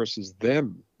us versus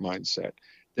them mindset,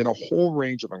 then a whole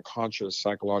range of unconscious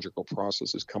psychological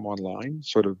processes come online,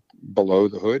 sort of below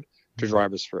the hood, to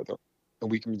drive us further.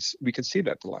 And we can see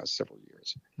that the last several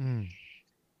years.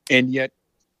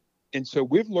 And so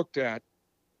we've looked at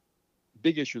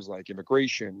big issues like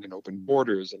immigration and open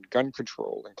borders and gun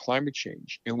control and climate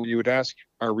change. And when you would ask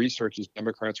our researchers,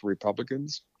 Democrats or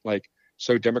Republicans, like,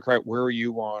 so Democrat, where are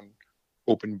you on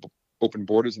open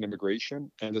borders and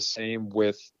immigration? And the same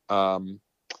with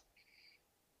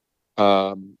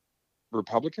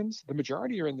Republicans, the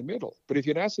majority are in the middle. But if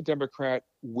you'd ask a Democrat,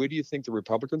 where do you think the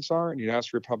Republicans are? And you'd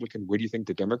ask a Republican, where do you think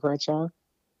the Democrats are?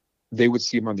 They would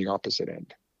see them on the opposite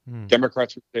end.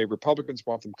 Democrats would say Republicans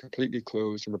want them completely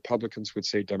closed, and Republicans would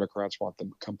say Democrats want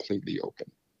them completely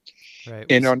open. Right.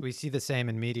 And we see the same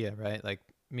in media, right? Like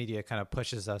media kind of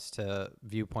pushes us to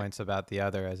viewpoints about the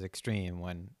other as extreme,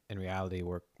 when in reality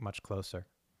we're much closer.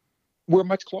 We're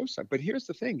much closer. But here's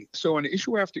the thing. So on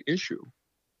issue after issue,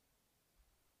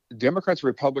 Democrats and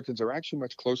Republicans are actually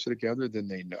much closer together than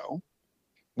they know.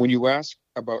 When you ask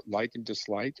about like and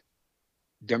dislike,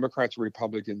 Democrats and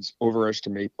Republicans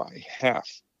overestimate by half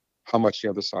how much the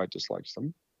other side dislikes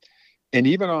them. And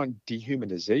even on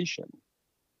dehumanization,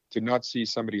 to not see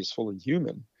somebody as fully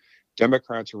human,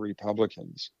 Democrats or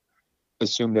Republicans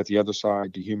assume that the other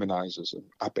side dehumanizes them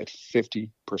up at 50%.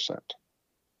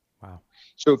 Wow.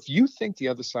 So if you think the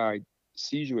other side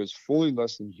sees you as fully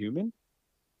less than human,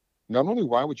 not only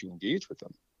why would you engage with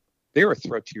them, they're a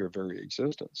threat to your very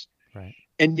existence. Right.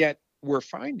 And yet we're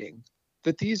finding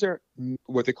that these are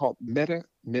what they call meta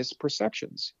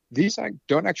misperceptions. These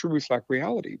don't actually reflect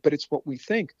reality, but it's what we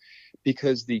think,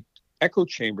 because the echo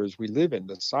chambers we live in,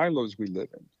 the silos we live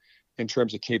in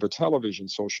terms of cable television,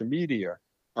 social media,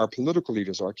 our political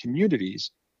leaders, our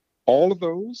communities, all of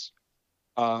those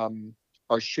are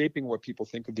shaping what people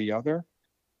think of the other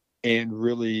and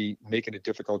really making it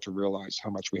difficult to realize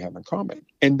how much we have in common.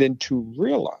 And then to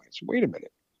realize, wait a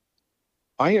minute,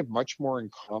 I have much more in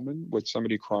common with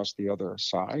somebody across the other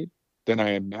side than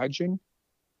I imagine,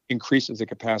 increases the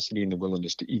capacity and the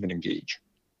willingness to even engage.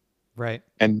 Right.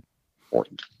 And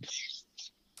important.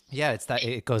 Yeah,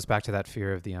 it goes back to that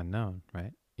fear of the unknown,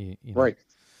 right? You know, right.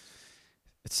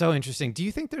 It's so interesting. Do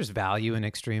you think there's value in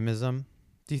extremism?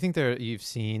 Do you think you've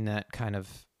seen that kind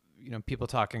of, people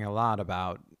talking a lot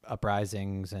about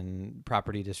uprisings and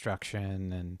property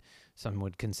destruction, and some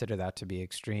would consider that to be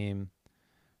extreme.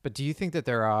 But do you think that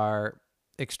there are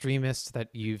extremists that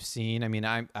you've seen? I mean,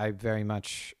 I very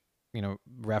much,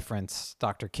 reference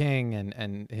Dr. King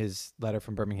and his letter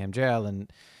from Birmingham jail,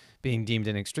 and being deemed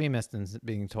an extremist and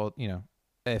being told,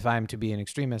 if I'm to be an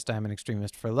extremist, I'm an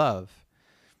extremist for love.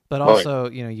 But also,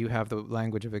 right, you have the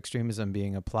language of extremism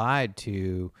being applied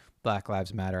to Black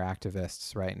Lives Matter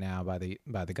activists right now by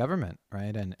the government,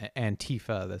 right? And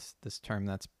Antifa, this term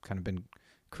that's kind of been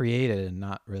created and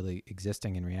not really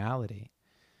existing in reality.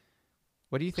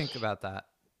 What do you think about that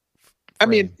frame? I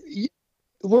mean,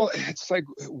 well, it's like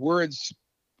words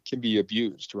can be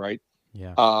abused, right?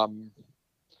 Yeah.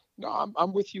 No,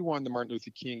 I'm with you on the Martin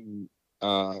Luther King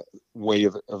way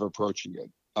of approaching it.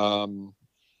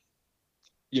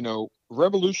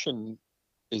 Revolution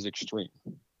is extreme.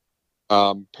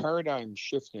 Paradigm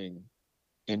shifting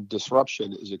and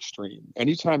disruption is extreme.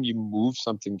 Anytime you move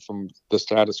something from the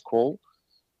status quo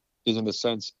is, in a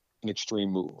sense, an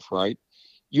extreme move, right?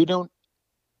 You don't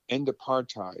end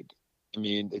apartheid. I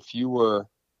mean, if you were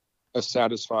a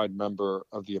satisfied member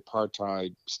of the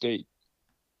apartheid state,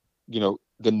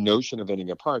 the notion of ending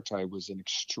apartheid was an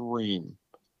extreme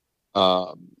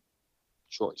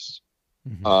choice.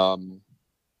 Mm-hmm.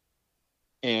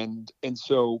 And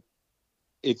so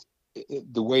if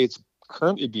the way it's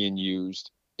currently being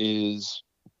used is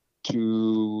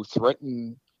to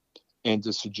threaten and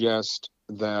to suggest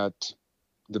that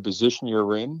the position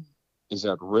you're in is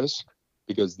at risk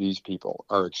because these people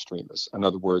are extremists. In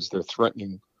other words, they're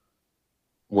threatening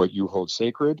what you hold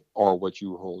sacred or what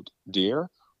you hold dear,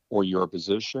 or your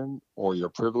position or your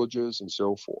privileges and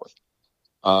so forth.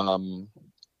 One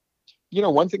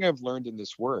thing I've learned in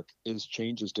this work is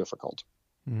change is difficult,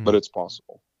 but it's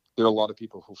possible. There are a lot of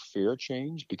people who fear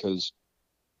change because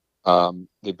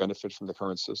they benefit from the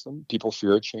current system. People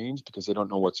fear change because they don't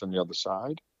know what's on the other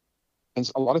side. And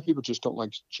a lot of people just don't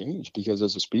like change because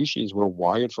as a species, we're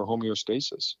wired for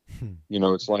homeostasis.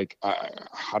 It's like,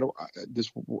 I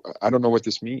don't know what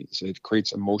this means. It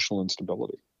creates emotional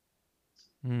instability.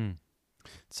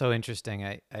 So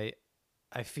interesting.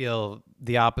 I feel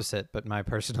the opposite, but my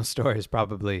personal stories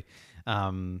probably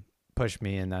push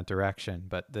me in that direction.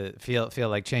 But the feel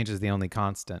like change is the only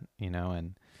constant,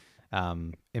 and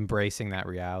embracing that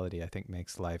reality, I think,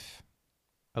 makes life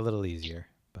a little easier.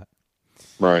 But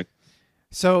right.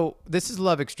 So this is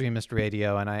Love Extremist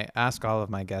Radio, and I ask all of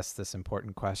my guests this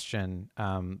important question,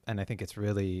 and I think it's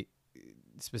really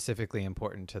specifically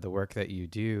important to the work that you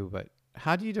do. But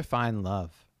how do you define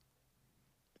love?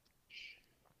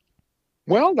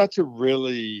 Well, that's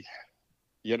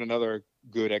yet another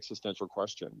good existential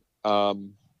question. For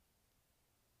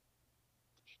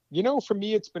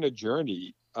me, it's been a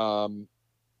journey. And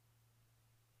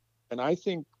I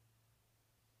think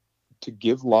to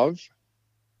give love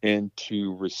and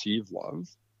to receive love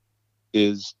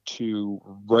is to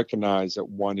recognize that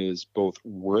one is both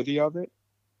worthy of it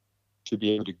to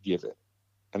be able to give it.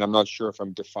 And I'm not sure if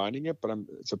I'm defining it, but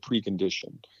it's a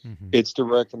precondition. Mm-hmm. It's to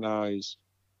recognize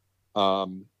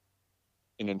an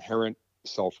inherent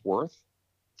self-worth,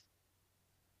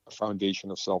 a foundation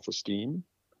of self-esteem,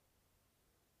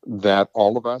 that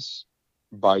all of us,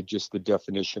 by just the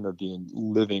definition of being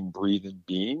living, breathing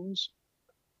beings,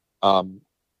 are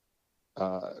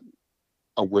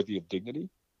worthy of dignity.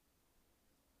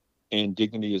 And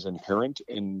dignity is inherent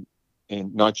in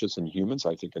not just in humans,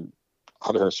 I think in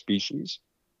other species.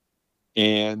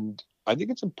 And I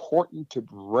think it's important to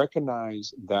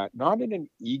recognize that not in an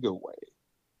ego way,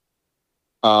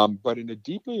 but in a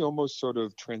deeply almost sort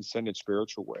of transcendent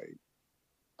spiritual way.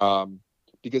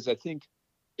 Because I think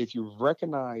if you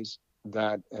recognize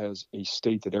that as a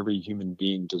state that every human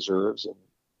being deserves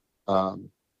and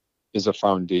is a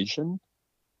foundation,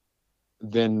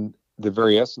 then the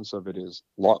very essence of it is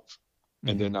love. Mm-hmm.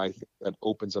 And then I think that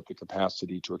opens up the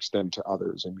capacity to extend to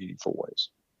others in meaningful ways.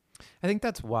 I think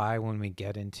that's why when we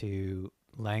get into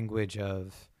language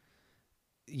of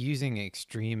using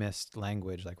extremist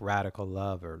language like radical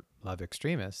love or love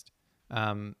extremist,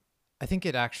 I think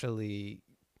it actually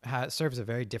serves a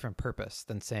very different purpose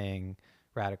than saying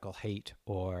radical hate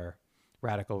or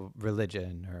radical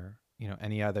religion or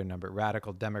any other number,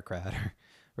 radical Democrat or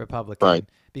Republican, right.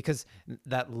 Because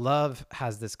that love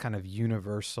has this kind of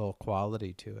universal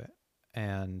quality to it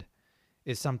and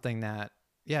is something that,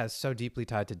 is so deeply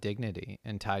tied to dignity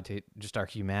and tied to just our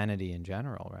humanity in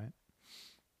general, right?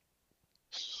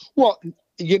 Well,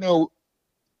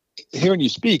 hearing you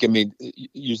speak, I mean,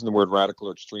 using the word radical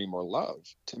or extreme or love,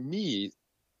 to me,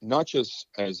 not just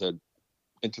as an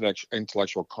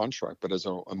intellectual construct, but as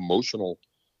an emotional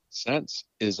sense,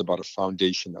 is about a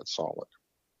foundation that's solid.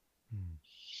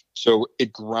 So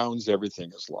it grounds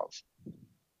everything as love.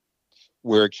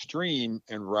 Where extreme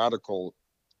and radical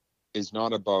is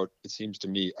not about, it seems to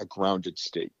me, a grounded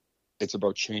state. It's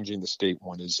about changing the state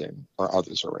one is in or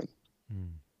others are in,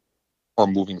 or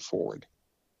moving forward.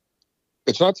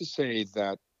 It's not to say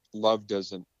that love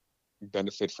doesn't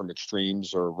benefit from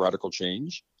extremes or radical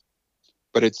change,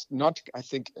 but it's not, I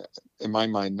think, in my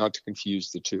mind, not to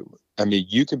confuse the two. I mean,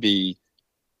 you can be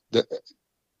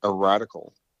a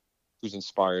radical who's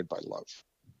inspired by love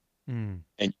and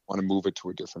you want to move it to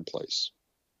a different place.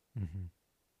 Mm-hmm.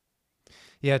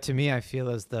 Yeah, to me, I feel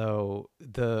as though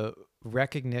the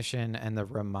recognition and the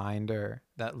reminder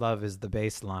that love is the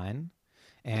baseline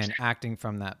and acting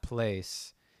from that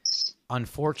place,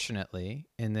 unfortunately,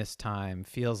 in this time,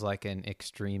 feels like an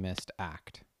extremist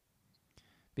act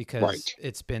because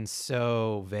It's been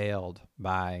so veiled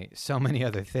by so many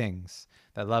other things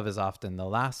that love is often the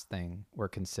last thing we're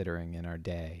considering in our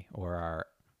day or our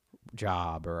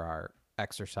job or our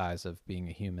exercise of being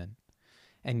a human.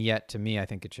 And yet, to me, I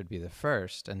think it should be the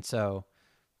first. And so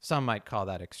some might call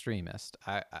that extremist.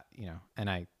 And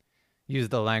I use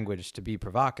the language to be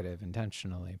provocative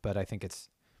intentionally, but I think it's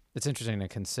interesting to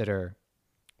consider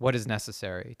what is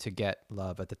necessary to get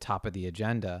love at the top of the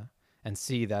agenda and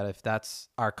see that if that's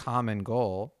our common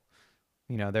goal,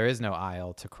 there is no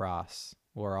aisle to cross.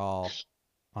 We're all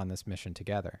on this mission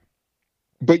together.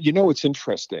 But it's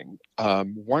interesting.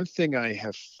 One thing I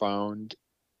have found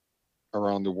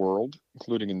around the world,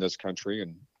 including in this country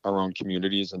and our own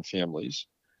communities and families,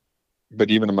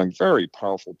 but even among very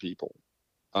powerful people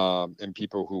and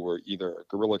people who were either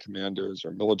guerrilla commanders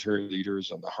or military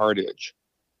leaders on the hard edge,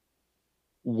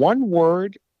 one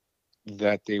word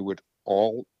that they would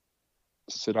all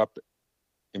sit up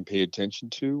and pay attention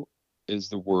to is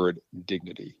the word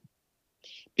dignity,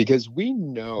 because we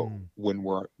know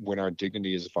Mm. when our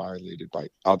dignity is violated by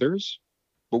others,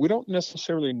 but we don't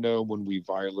necessarily know when we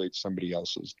violate somebody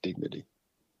else's dignity.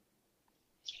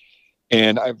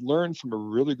 And I've learned from a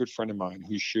really good friend of mine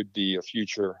who should be a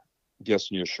future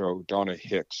guest on your show, Donna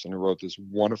Hicks, and who wrote this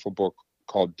wonderful book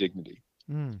called Dignity,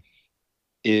 Mm.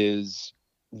 is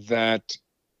that,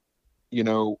 you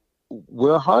know,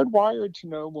 we're hardwired to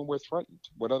know when we're threatened,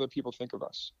 what other people think of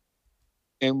us.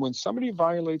 And when somebody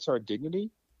violates our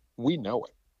dignity, we know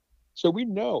it. So we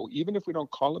know, even if we don't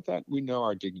call it that, we know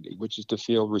our dignity, which is to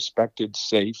feel respected,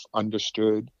 safe,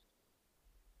 understood,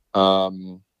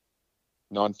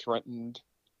 non-threatened,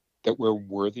 that we're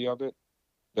worthy of it,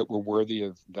 that we're worthy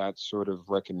of that sort of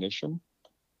recognition.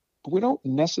 But we don't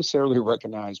necessarily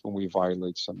recognize when we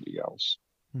violate somebody else.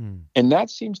 Mm. And that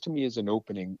seems to me as an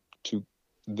opening to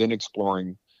then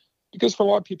exploring, because for a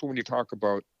lot of people, when you talk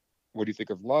about what do you think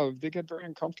of love, they get very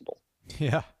uncomfortable.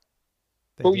 Yeah.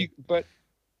 They But do. but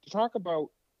to talk about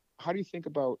how do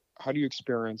you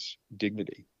experience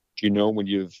dignity? Do you know when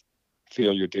you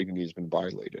feel your dignity has been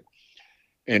violated?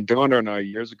 And Donna and I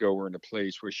years ago were in a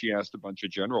place where she asked a bunch of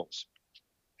generals,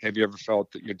 have you ever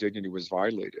felt that your dignity was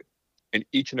violated? And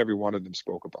each and every one of them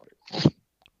spoke about it.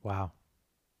 Wow.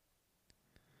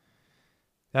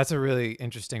 That's a really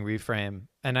interesting reframe.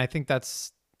 And I think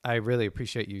I really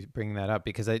appreciate you bringing that up,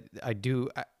 because I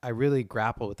really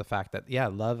grapple with the fact that, yeah,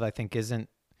 love, I think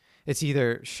it's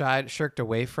either shirked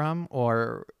away from,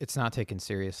 or it's not taken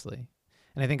seriously.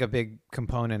 And I think a big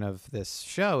component of this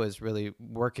show is really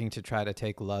working to try to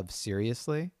take love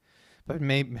seriously. But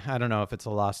maybe, I don't know if it's a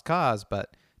lost cause,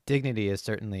 but dignity is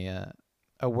certainly a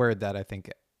word that I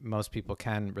think most people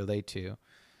can relate to.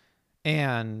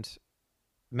 And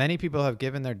many people have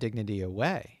given their dignity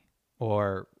away,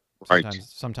 or Right.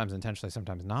 sometimes intentionally,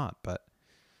 sometimes not. But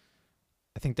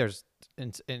I think there's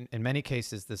in many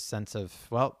cases this sense of,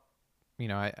 well,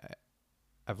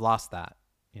 I've lost that.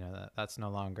 That's no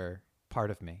longer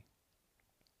part of me.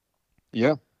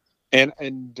 Yeah. And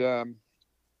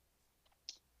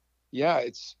yeah,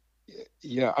 I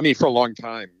mean, for a long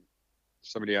time,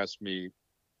 somebody asked me a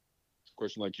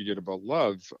question like you did about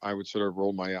love, I would sort of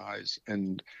roll my eyes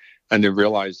and then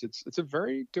realize it's a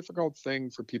very difficult thing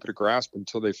for people to grasp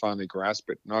until they finally grasp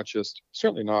it.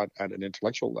 Certainly not at an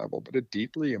intellectual level, but a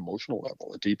deeply emotional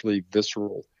level, a deeply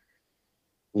visceral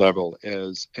level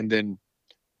and then,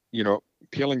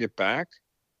 peeling it back,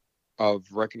 of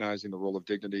recognizing the role of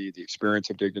dignity, the experience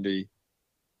of dignity,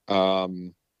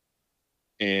 and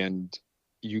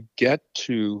you get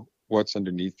to what's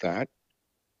underneath that,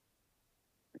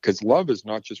 because love is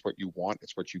not just what you want,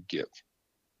 it's what you give.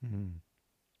 Mm-hmm.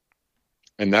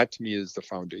 And that to me is the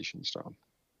foundation stone.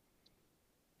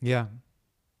 Yeah,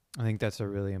 I think that's a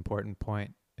really important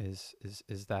point, is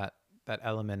that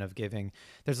element of giving.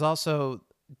 There's also,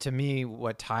 to me,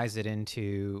 what ties it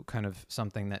into kind of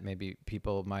something that maybe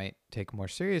people might take more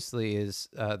seriously is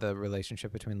the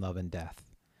relationship between love and death.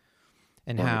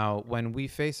 And Right. how when we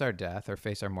face our death or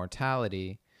face our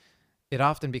mortality, it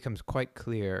often becomes quite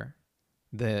clear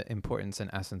the importance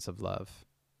and essence of love,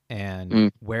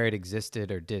 and where it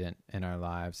existed or didn't in our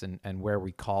lives, and where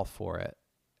we call for it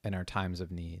in our times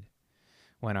of need,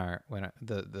 when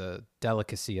the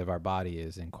delicacy of our body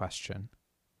is in question.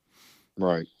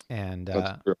 Right. And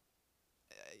That's true.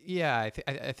 yeah,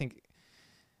 I think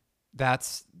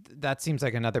that seems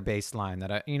like another baseline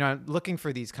that I'm looking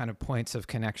for, these kind of points of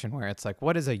connection where it's like,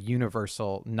 what is a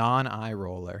universal non-eye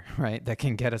roller, right, that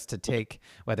can get us to take,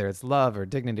 whether it's love or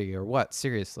dignity or what,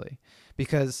 seriously?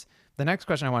 Because the next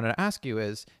question I wanted to ask you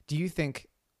is, do you think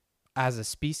as a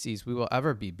species we will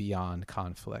ever be beyond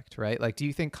conflict, right? Like, do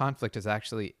you think conflict is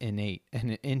actually innate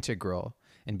and integral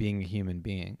in being a human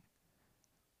being?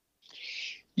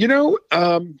 We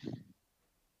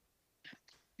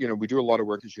do a lot of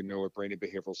work, as you know, with brain and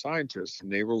behavioral scientists,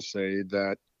 and they will say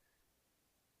that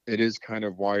it is kind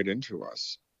of wired into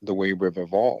us, the way we've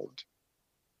evolved.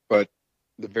 But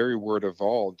the very word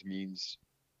evolved means,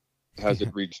 has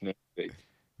it reached an state?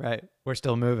 Right. We're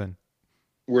still moving.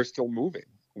 We're still moving,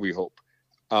 we hope.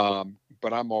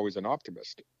 But I'm always an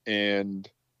optimist. And,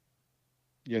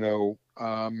 if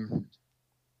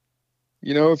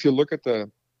you look at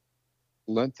the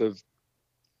length of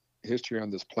history on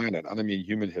this planet, I don't mean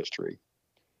human history,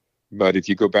 but if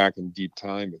you go back in deep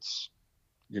time, it's,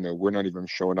 we're not even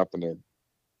showing up in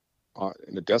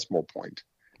a decimal point.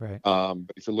 Right.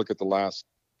 But if you look at the last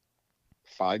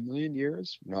 5 million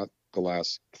years, not the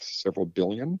last several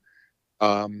billion,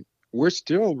 we're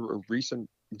still a recent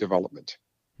development.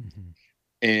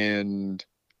 Mm-hmm. And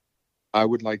I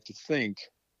would like to think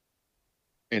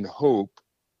and hope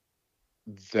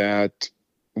that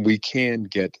we can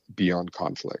get beyond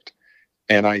conflict.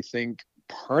 And I think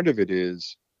part of it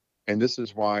is, and this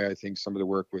is why I think some of the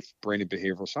work with brain and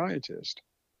behavioral scientists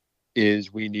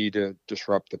is we need to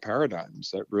disrupt the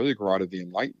paradigms that really grow out of the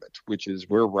Enlightenment, which is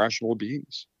we're rational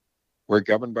beings. We're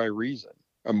governed by reason,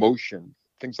 emotion,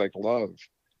 things like love,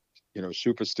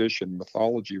 superstition,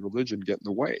 mythology, religion get in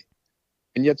the way.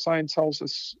 And yet science tells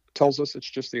us it's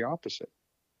just the opposite.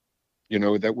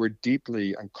 That we're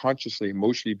deeply unconsciously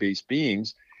emotionally based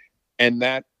beings, and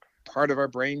that part of our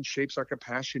brain shapes our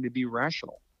capacity to be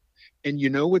rational. And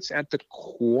what's at the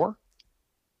core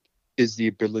is the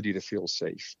ability to feel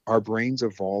safe. Our brains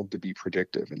evolved to be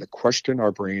predictive. And the question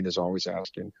our brain is always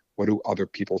asking, what do other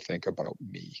people think about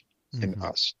me and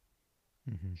us?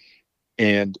 Mm-hmm.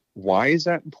 And why is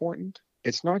that important?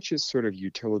 It's not just sort of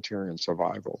utilitarian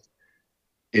survival.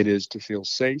 It is to feel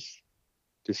safe,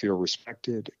 to feel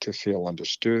respected, to feel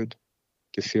understood,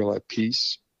 to feel at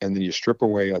peace. And then you strip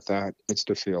away at that, it's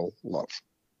to feel love.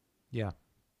 Yeah.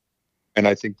 And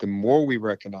I think the more we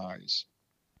recognize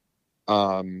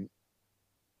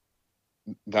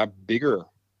that bigger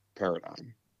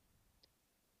paradigm,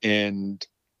 and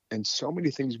so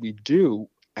many things we do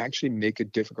actually make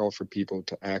it difficult for people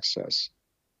to access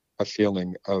a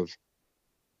feeling of,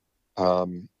 I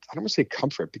don't want to say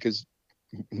comfort, because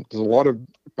there's a lot of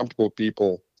comfortable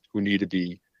people who need to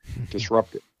be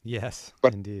disrupted. Yes,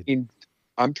 but indeed.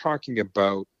 I'm talking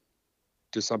about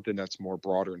to something that's more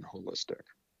broader and holistic.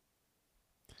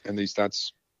 At least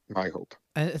that's my hope.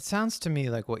 And it sounds to me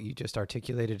like what you just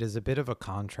articulated is a bit of a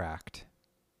contract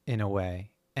in a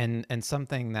way, and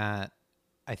something that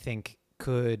I think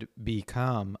could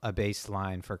become a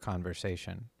baseline for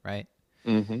conversation, right?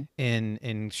 Mm-hmm.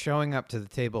 In showing up to the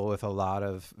table with a lot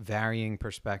of varying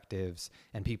perspectives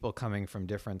and people coming from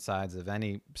different sides of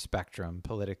any spectrum,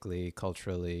 politically,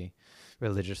 culturally,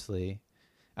 religiously,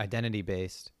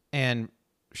 identity-based, and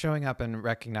showing up and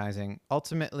recognizing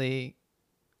ultimately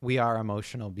we are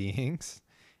emotional beings,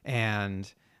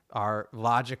 and our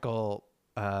logical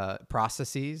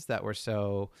processes that were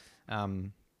so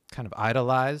kind of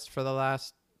idolized for the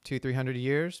last 200-300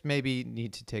 years maybe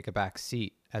need to take a back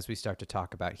seat as we start to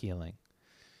talk about healing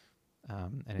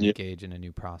and engage in a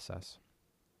new process.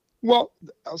 Well,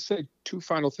 I'll say two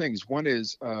final things. One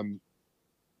is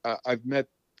I've met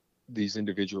these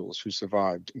individuals who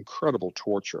survived incredible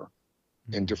torture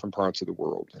in different parts of the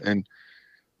world. And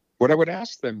what I would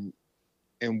ask them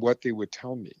and what they would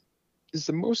tell me is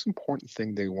the most important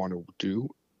thing they want to do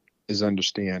is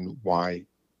understand why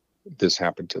this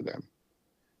happened to them.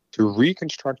 To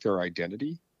reconstruct their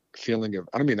identity, feeling of,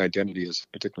 I don't mean identity as a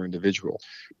particular individual,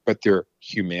 but their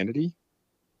humanity,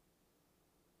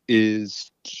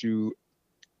 is to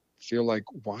feel like,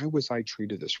 why was I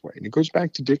treated this way? And it goes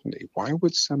back to dignity. Why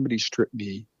would somebody strip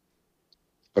me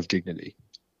of dignity?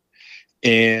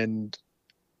 And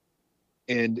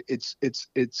it's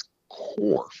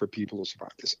core for people to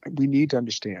survive this. We need to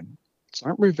understand it's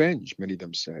not revenge, many of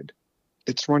them said.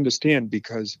 It's to understand,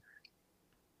 because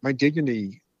my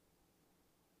dignity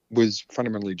was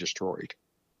fundamentally destroyed,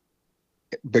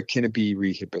 but can it be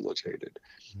rehabilitated?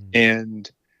 And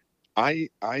I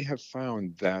have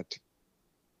found that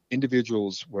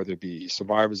individuals, whether it be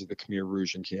survivors of the Khmer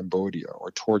Rouge in Cambodia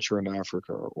or torture in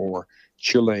Africa or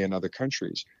Chile and other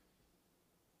countries,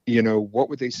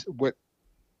 what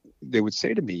they would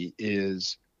say to me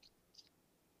is,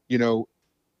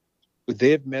 they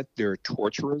have met their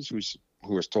torturers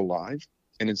who are still alive.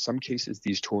 And in some cases,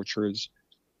 these torturers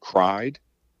cried,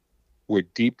 were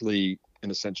deeply,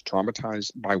 in a sense,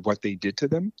 traumatized by what they did to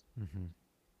them. Mm-hmm.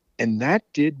 And that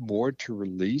did more to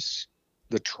release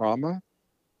the trauma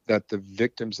that the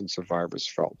victims and survivors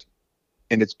felt.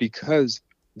 And it's because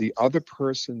the other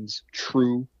person's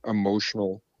true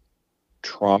emotional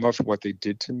trauma for what they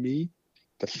did to me,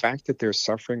 the fact that they're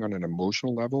suffering on an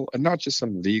emotional level, and not just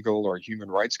some legal or human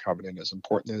rights covenant, as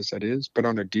important as that is, but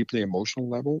on a deeply emotional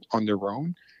level on their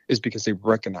own, is because they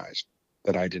recognize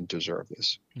that I didn't deserve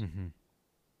this,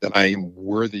 that I am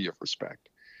worthy of respect,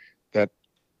 that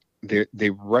they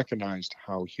recognized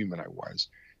how human I was,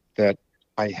 that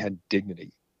I had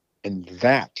dignity. And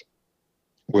that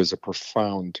was a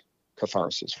profound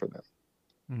catharsis for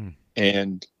them.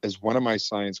 And as one of my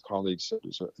science colleagues,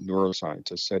 who's a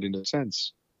neuroscientist, said, in a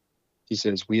sense, he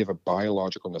says, we have a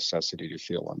biological necessity to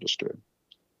feel understood.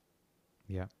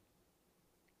 Yeah,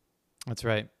 that's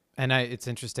right. And it's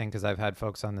interesting because I've had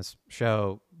folks on this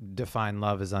show define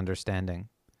love as understanding,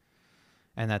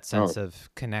 and that sense of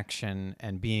connection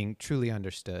and being truly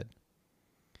understood.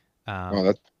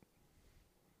 Well,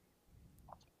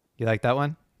 you like that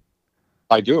one?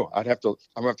 I do. I'm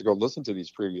gonna have to go listen to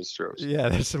these previous shows. Yeah,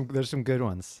 there's some good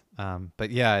ones. But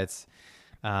yeah, it's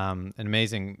an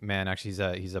amazing man.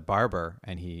 Actually, he's a barber,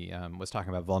 and he was talking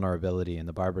about vulnerability in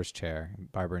the barber's chair,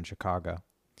 barber in Chicago,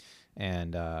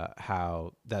 and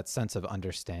how that sense of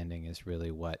understanding is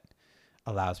really what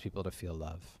allows people to feel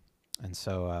love. And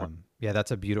so, yeah,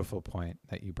 that's a beautiful point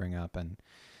that you bring up. And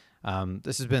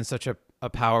this has been such a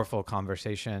powerful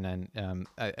conversation, and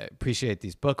I appreciate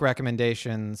these book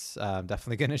recommendations. I'm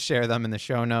definitely going to share them in the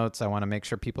show notes. I want to make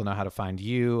sure people know how to find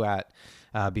you at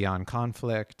Beyond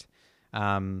Conflict.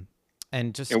 And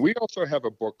we also have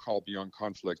a book called Beyond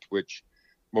Conflict, which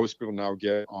most people now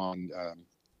get on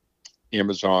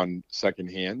Amazon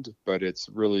secondhand, but it's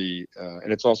really,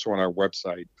 and it's also on our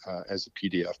website as a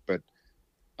PDF, but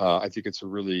I think it's a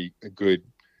good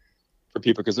for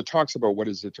people, because it talks about what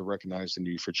is it to recognize the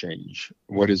need for change,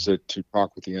 what is it to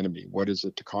talk with the enemy, what is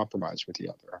it to compromise with the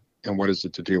other, and what is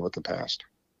it to deal with the past.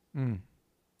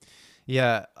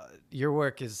 Yeah, your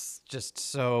work is just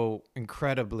so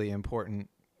incredibly important,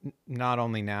 not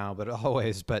only now but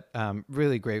always. But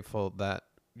really grateful that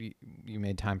you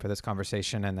made time for this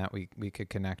conversation, and that we could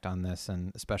connect on this,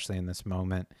 and especially in this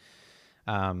moment.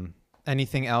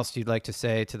 Anything else you'd like to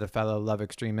say to the fellow love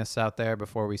extremists out there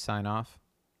before we sign off?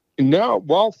 No,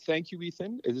 well, thank you,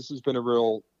 Ethan. This has been a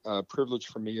real privilege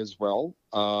for me as well.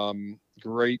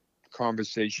 Great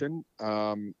conversation.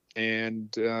 And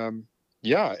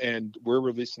we're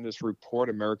releasing this report,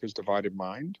 America's Divided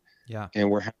Mind. Yeah.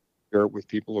 And we're happy to share it with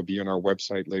people. It'll be on our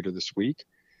website later this week.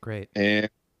 Great. And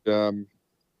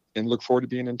look forward to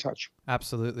being in touch.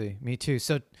 Absolutely. Me too.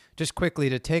 So just quickly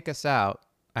to take us out,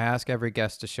 I ask every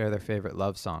guest to share their favorite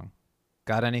love song.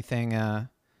 Got anything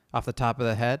off the top of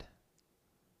the head?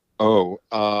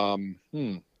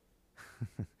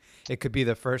 It could be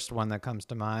the first one that comes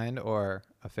to mind, or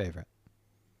a favorite.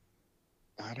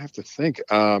 I'd have to think.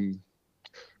 Trying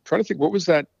to think, what was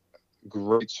that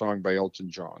great song by Elton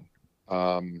John?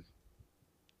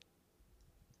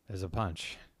 There's a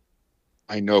bunch.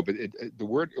 I know, but it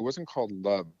wasn't called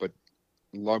Love, but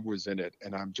love was in it.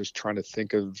 And I'm just trying to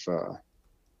think of,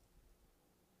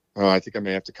 I think I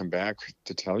may have to come back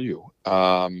to tell you.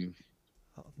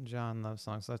 Elton John love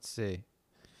songs. Let's see.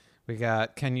 We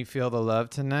got Can You Feel the Love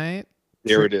Tonight?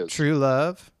 There it is. True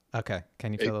Love. Okay.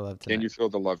 Can You Feel the Love Tonight? Can You Feel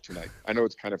the Love Tonight? I know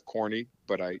it's kind of corny,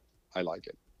 but I like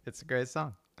it. It's a great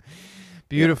song.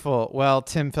 Beautiful. Yeah. Well,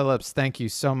 Tim Phillips, thank you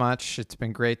so much. It's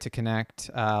been great to connect.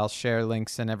 I'll share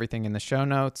links and everything in the show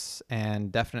notes,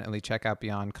 and definitely check out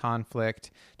Beyond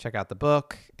Conflict. Check out the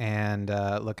book, and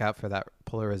look out for that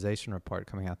polarization report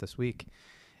coming out this week.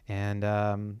 And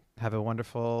have a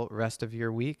wonderful rest of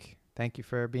your week. Thank you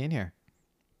for being here.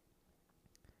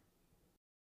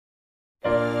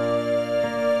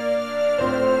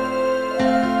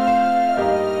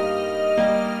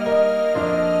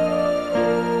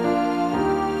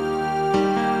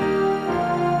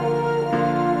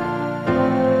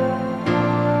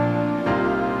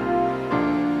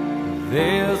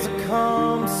 There's a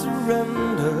calm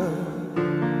surrender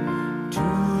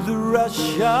to the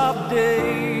rush of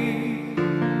day,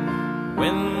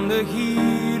 when the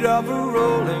heat of a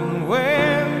rolling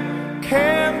wave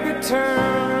can't be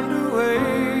turned away.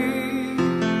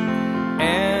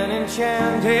 An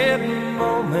enchanted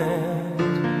moment,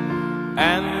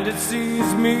 and it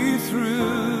sees me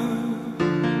through.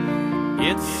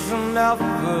 It's enough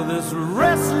for this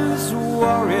restless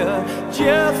warrior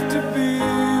just to be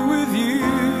with you.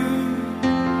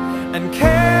 And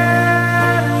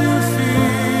can you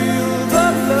feel the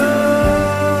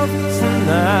love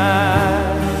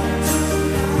tonight?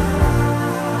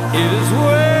 It is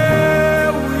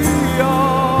where we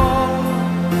are.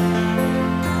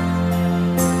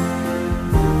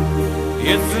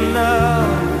 It's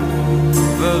enough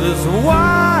for this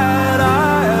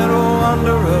wide-eyed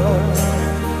wanderer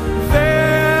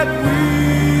that we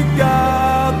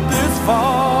got this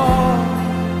far.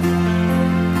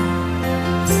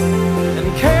 And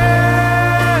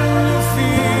can you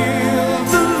feel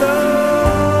the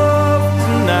love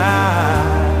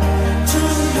tonight?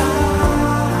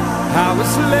 How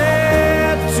it's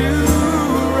led to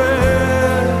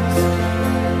rest.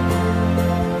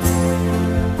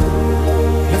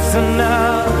 It's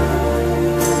enough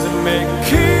to make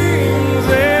kings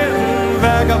and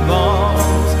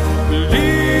vagabonds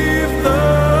believe the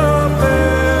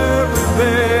very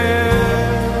best.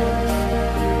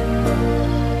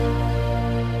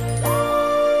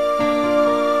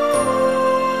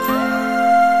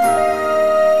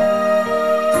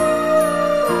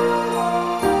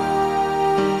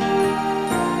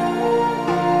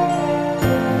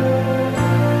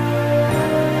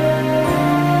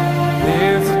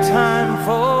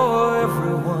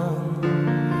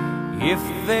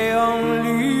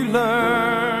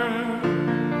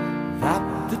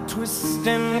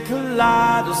 twisting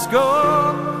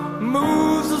kaleidoscope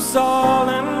moves us all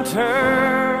in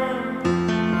turn.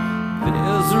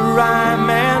 There's a rhyme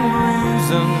and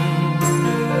reason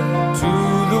to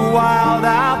the wild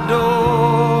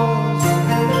outdoors.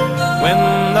 When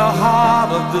the heart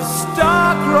of the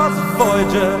star-crossed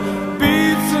Voyager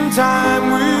beats in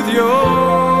time with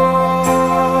yours.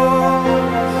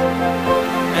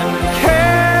 And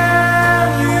can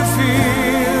you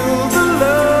feel the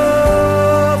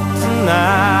love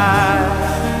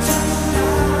tonight?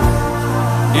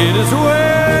 It is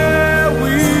where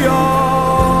we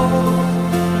are.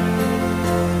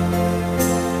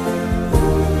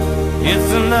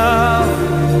 It's enough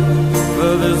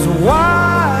for this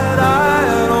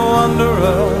wide-eyed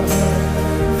wanderer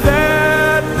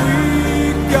that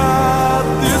we got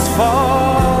this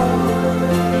far.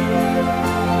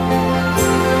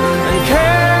 And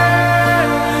can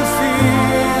you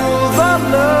feel the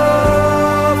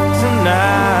love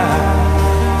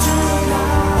tonight?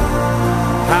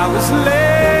 How it's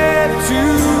laid to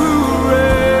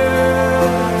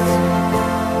rest.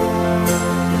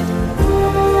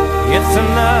 It's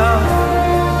enough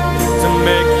to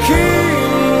make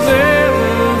kings and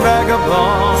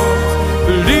vagabonds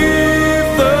believe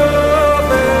the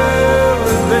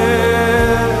very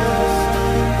best.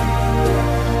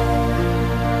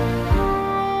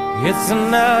 It's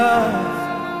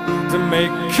enough to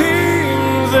make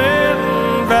kings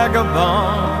and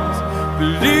vagabonds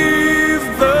believe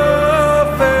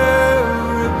the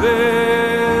very best.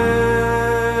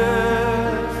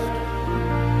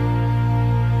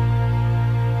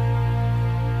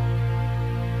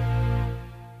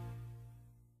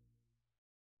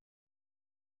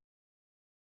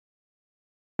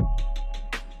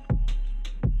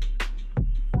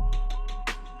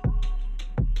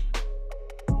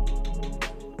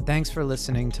 Thanks for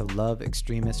listening to Love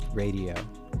Extremist Radio.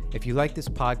 If you like this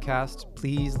podcast,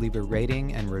 please leave a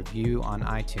rating and review on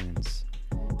iTunes.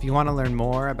 If you want to learn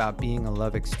more about being a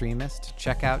love extremist,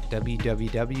 check out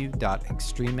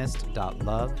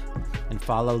www.extremist.love and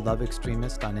follow Love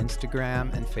Extremist on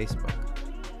Instagram and Facebook.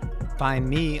 Find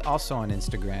me also on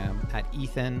Instagram at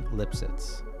Ethan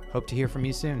Lipsitz. Hope to hear from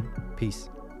you soon. Peace.